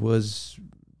 he was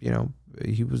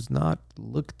not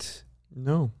looked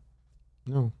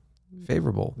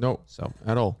favorable. No, so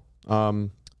at all.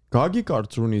 Gagik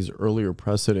Artruni's earlier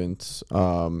precedents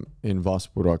in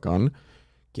Vaspurakan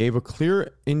gave a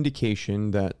clear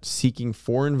indication that seeking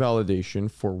foreign validation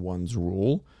for one's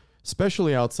rule,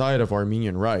 especially outside of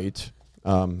Armenian right,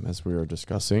 as we were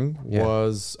discussing,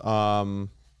 was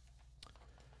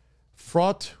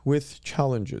fraught with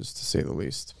challenges, to say the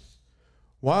least.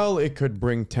 While it could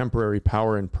bring temporary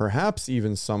power and perhaps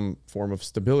even some form of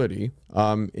stability,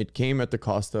 it came at the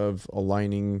cost of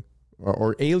aligning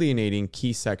or alienating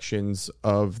key sections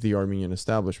of the Armenian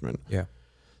establishment. Yeah.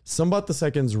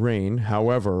 Smbat II's reign,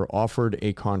 however, offered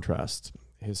a contrast.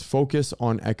 His focus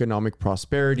on economic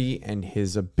prosperity and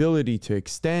his ability to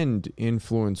extend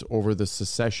influence over the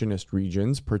secessionist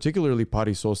regions, particularly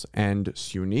Parissos and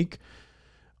Syunik,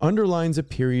 underlines a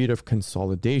period of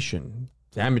consolidation,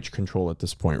 damage control at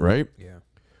this point, right? Yeah.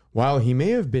 While he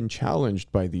may have been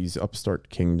challenged by these upstart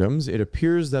kingdoms, it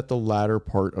appears that the latter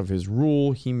part of his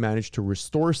rule, he managed to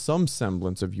restore some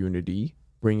semblance of unity,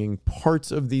 bringing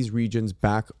parts of these regions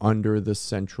back under the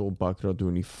central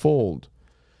Bagratuni fold.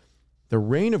 The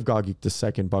reign of Gagik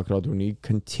II Bagratuni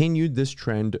continued this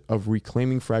trend of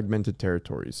reclaiming fragmented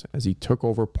territories as he took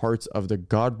over parts of the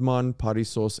Gadman,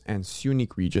 Parissos, and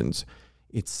Syunik regions.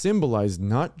 It symbolized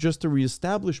not just the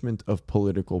reestablishment of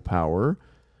political power,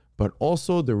 but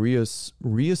also the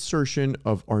reassertion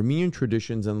of Armenian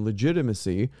traditions and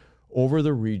legitimacy over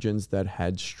the regions that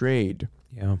had strayed.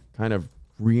 Yeah. Kind of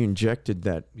re-injected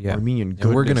that Armenian goodness.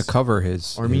 And we're going to cover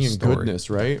his Armenian goodness,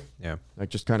 right? Yeah. Like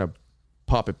just kind of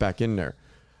pop it back in there.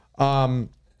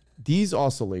 These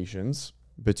oscillations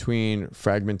between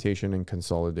fragmentation and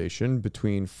consolidation,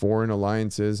 between foreign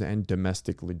alliances and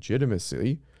domestic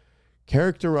legitimacy,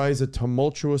 characterize a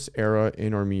tumultuous era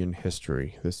in Armenian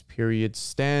history. This period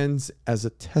stands as a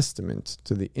testament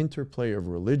to the interplay of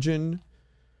religion,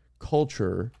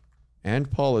 culture, and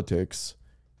politics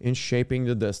in shaping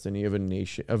the destiny of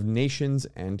nations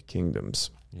and kingdoms.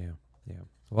 Yeah.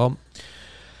 Well,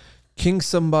 King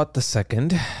Smbat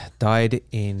II died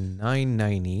in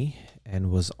 990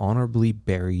 and was honorably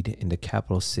buried in the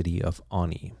capital city of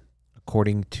Ani.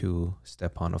 According to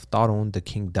Stepan of Taron, the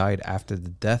king died after the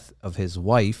death of his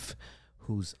wife,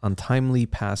 whose untimely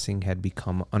passing had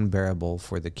become unbearable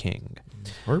for the king.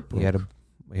 He had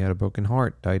a broken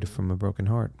heart, died from a broken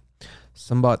heart.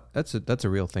 Smbat, that's a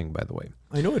real thing, by the way.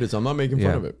 I know it is. I'm not making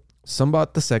fun of it.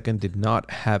 Smbat II did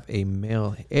not have a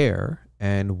male heir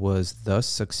and was thus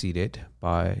succeeded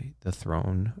by the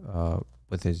throne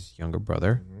with his younger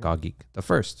brother, Gagik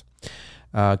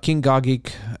I. King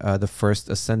Gagik I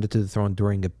ascended to the throne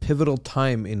during a pivotal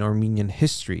time in Armenian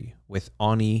history, with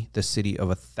Ani, the city of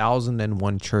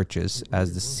 1,001 churches,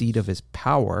 as the seat of his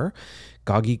power.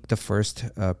 Gagik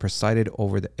I presided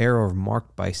over the era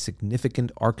marked by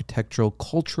significant architectural,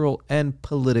 cultural, and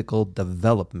political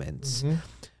developments.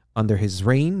 Under his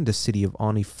reign, the city of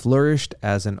Ani flourished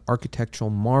as an architectural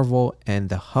marvel and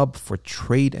the hub for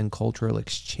trade and cultural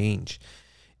exchange.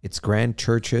 Its grand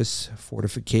churches,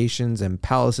 fortifications, and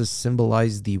palaces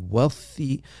symbolize the wealth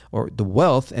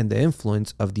and the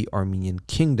influence of the Armenian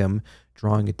kingdom,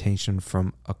 drawing attention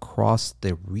from across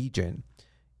the region.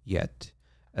 Yet,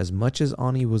 as much as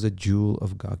Ani was a jewel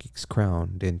of Gagik's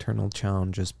crown, the internal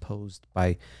challenges posed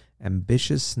by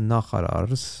ambitious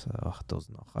Nakharars,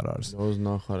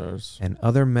 and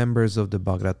other members of the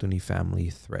Bagratuni family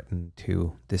threatened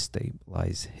to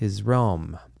destabilize his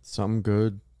realm. Some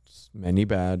good, many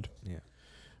bad. Yeah.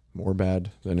 More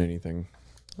bad than anything.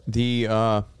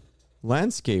 The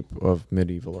landscape of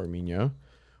medieval Armenia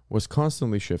was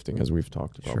constantly shifting, as we've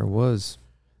talked about. Sure was.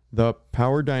 The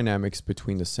power dynamics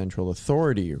between the central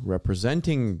authority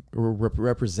represented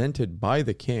by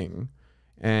the king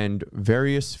and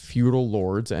various feudal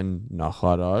lords and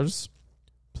nakharars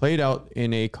played out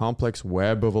in a complex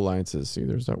web of alliances. See,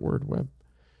 there's that word, web.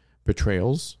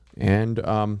 Betrayals, and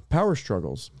power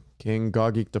struggles. King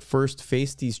Gagik I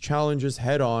faced these challenges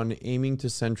head-on, aiming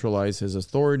to centralize his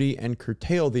authority and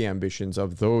curtail the ambitions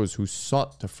of those who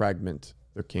sought to fragment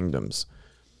their kingdoms.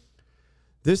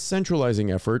 This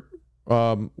centralizing effort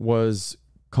was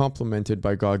complemented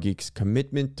by Gagik's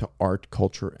commitment to art,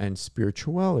 culture, and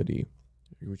spirituality,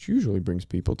 which usually brings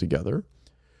people together.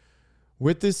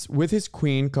 With his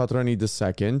queen, Katrani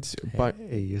II,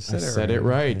 you said it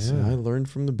right. Yeah. I learned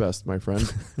from the best, my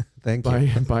friend. Thank you.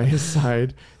 By his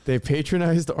side, they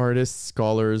patronized artists,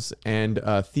 scholars, and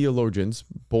theologians,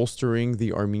 bolstering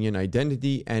the Armenian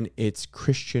identity and its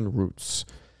Christian roots.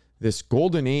 This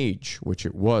golden age, which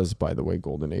it was, by the way,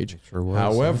 golden age, sure was,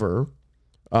 however,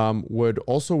 would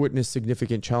also witness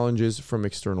significant challenges from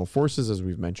external forces, as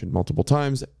we've mentioned multiple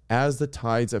times, as the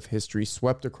tides of history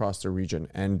swept across the region.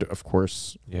 And of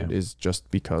course, it is just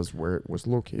because where it was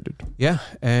located. Yeah.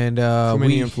 And too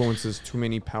many influences, too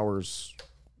many powers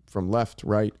from left,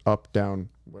 right, up, down,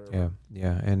 whatever.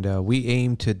 Yeah. And we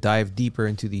aim to dive deeper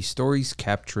into these stories,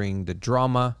 capturing the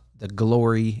drama, the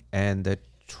glory, and the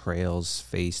trails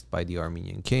faced by the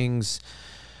Armenian kings.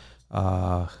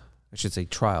 I should say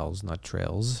trials, not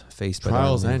trails. Faced by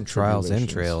trials and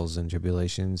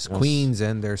tribulations, yes. Queens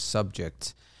and their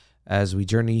subjects. As we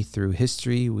journey through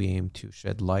history, we aim to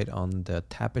shed light on the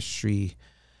tapestry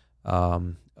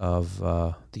of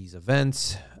these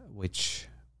events, which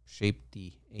shaped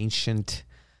the ancient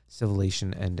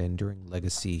civilization and enduring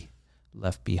legacy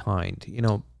left behind. You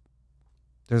know,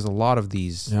 there's a lot of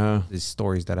these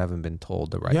stories that haven't been told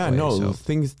the right way. Yeah, no, so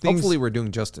things. Hopefully, we're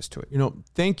doing justice to it. You know,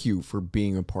 thank you for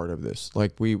being a part of this.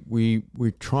 Like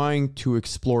we're trying to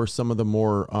explore some of the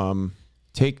more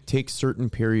take certain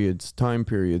time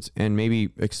periods, and maybe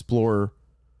explore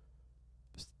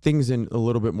things in a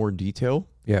little bit more detail.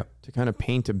 Yeah, to kind of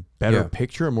paint a better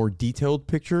picture, a more detailed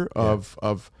picture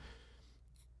of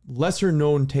lesser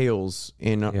known tales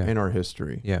in our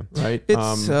history. Yeah. Right.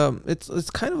 It's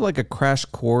kind of like a crash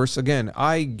course. Again,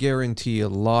 I guarantee a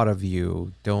lot of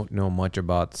you don't know much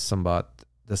about Smbat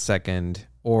II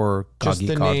or just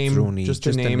the name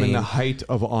and the height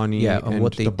of Ani and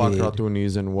what the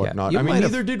Bakratunis and whatnot. I mean,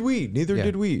 neither did we.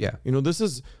 Yeah. You know, this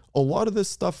is a lot of this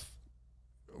stuff.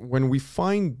 When we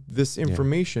find this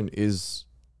information is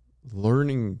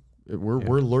learning.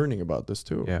 We're learning about this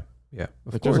too. Yeah. Yeah,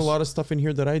 like there's a lot of stuff in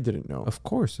here that I didn't know. Of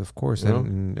course, you know?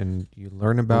 and you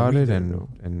learn about it, and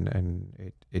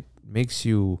it makes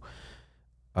you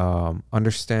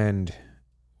understand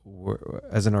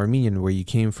as an Armenian where you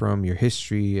came from, your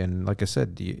history, and like I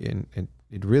said,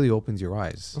 it really opens your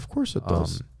eyes. Of course, it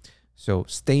does. So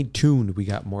stay tuned. We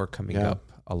got more coming up.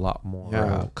 A lot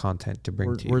more content to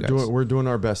bring to you guys. We're doing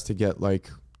our best to get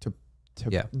to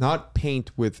not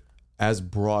paint with as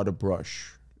broad a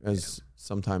brush as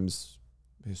sometimes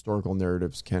historical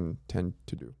narratives can tend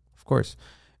to do. Of course.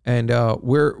 And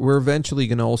we're eventually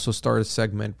going to also start a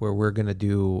segment where we're going to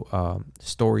do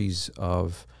stories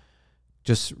of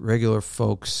just regular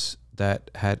folks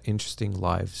that had interesting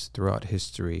lives throughout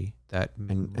history that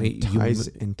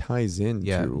ties in.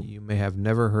 Yeah, you may have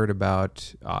never heard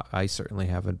about. I certainly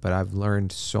haven't, but I've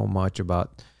learned so much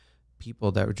about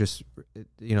people that were just,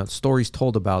 stories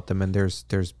told about them, and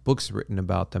there's books written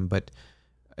about them, but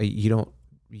you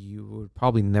would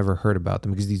probably never heard about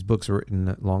them because these books were written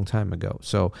a long time ago.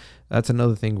 So that's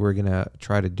another thing we're going to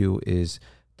try to do is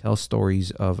tell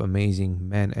stories of amazing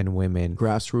men and women,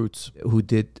 grassroots, who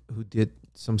did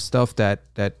some stuff that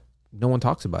no one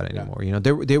talks about anymore. You know,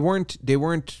 they weren't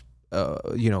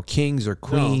kings or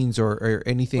queens or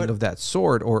anything of that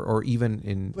sort, or even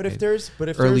in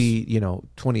early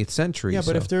 20th century. Yeah,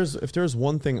 but if there's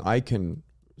one thing I can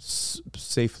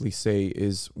safely say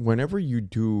is whenever you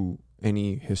do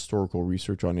any historical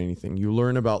research on anything, you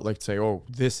learn about, like, say, oh,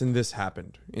 this and this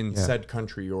happened in said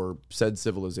country or said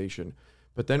civilization.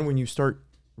 But then when you start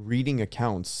reading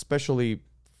accounts, especially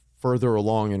further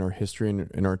along in our history and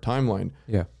in our timeline,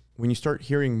 when you start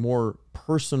hearing more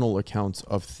personal accounts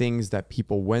of things that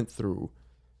people went through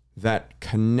that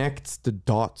connects the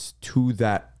dots to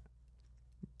that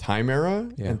time era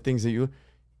and things that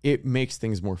it makes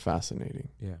things more fascinating.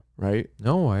 Yeah. Right?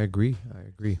 No, I agree.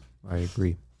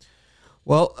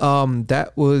 Well,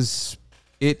 that was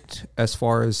it as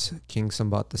far as King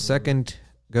Smbat II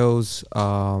goes.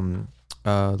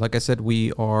 Like I said,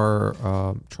 we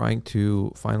are trying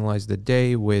to finalize the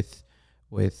day with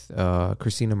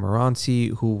Christina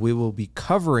Moranci, who we will be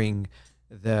covering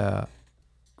the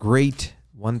great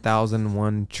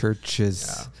 1001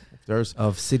 churches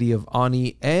of city of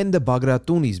Ani and the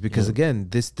Bagratunis, because again,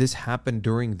 this happened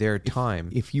during their time.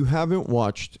 If you haven't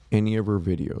watched any of her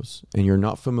videos and you're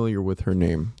not familiar with her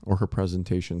name or her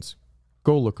presentations,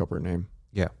 go look up her name.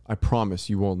 Yeah, I promise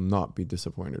you will not be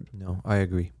disappointed. No, I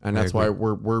agree, and that's why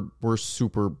we're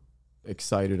super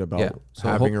excited about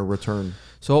having a return.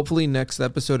 So hopefully next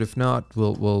episode, if not,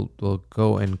 we'll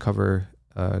go and cover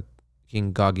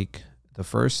King Gagik the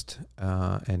First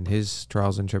and his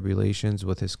trials and tribulations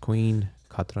with his queen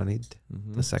Katranid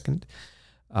the Second.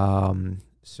 But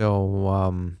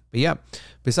yeah,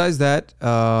 besides that,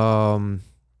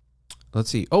 let's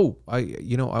see. Oh,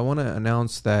 I want to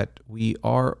announce that we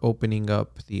are opening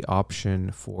up the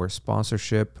option for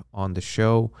sponsorship on the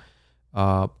show.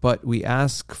 But we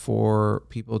ask for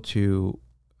people to,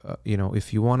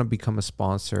 if you want to become a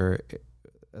sponsor,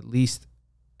 at least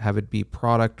have it be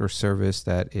product or service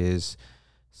that is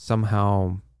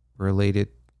somehow related,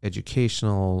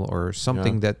 educational, or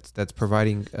something that's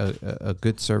providing a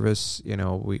good service.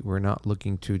 We're not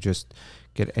looking to just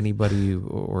get anybody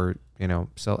or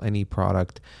sell any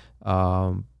product.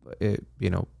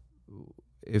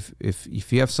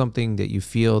 If you have something that you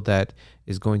feel that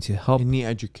is going to help in the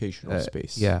educational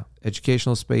space,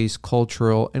 educational space,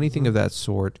 cultural, anything of that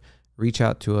sort, reach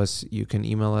out to us. You can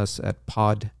email us at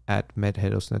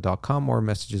pod@merherosner.com or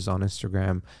messages on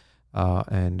Instagram,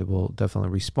 and we'll definitely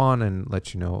respond and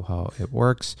let you know how it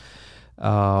works.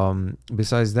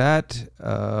 Besides that,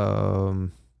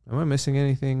 am I missing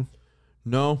anything?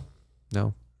 No.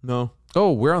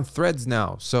 Oh, we're on Threads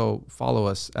now, so follow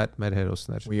us at Mer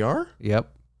Herosner. We are? Yep.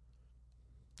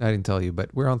 I didn't tell you, but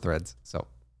we're on Threads, so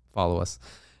follow us.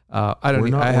 I haven't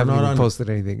even posted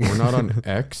anything. We're not on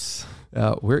X.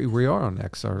 We are on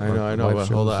X. I know. But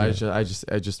hold on. I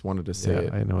just wanted to say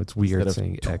it. I know it's weird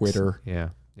saying Twitter.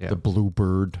 X. Yeah. The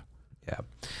Bluebird. Yeah.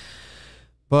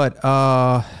 But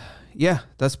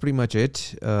that's pretty much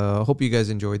it. Hope you guys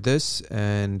enjoyed this,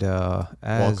 and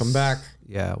welcome back.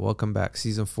 Yeah, welcome back.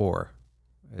 Season 4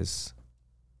 is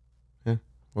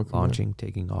launching,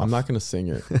 taking off. I'm not going to sing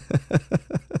it.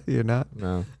 You're not?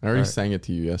 No. I already sang it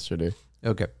to you yesterday.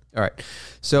 Okay. All right.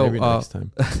 So maybe next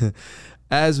time.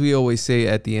 As we always say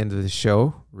at the end of the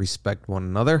show, respect one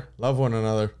another. Love one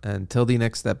another. Until the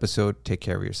next episode, take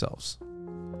care of yourselves.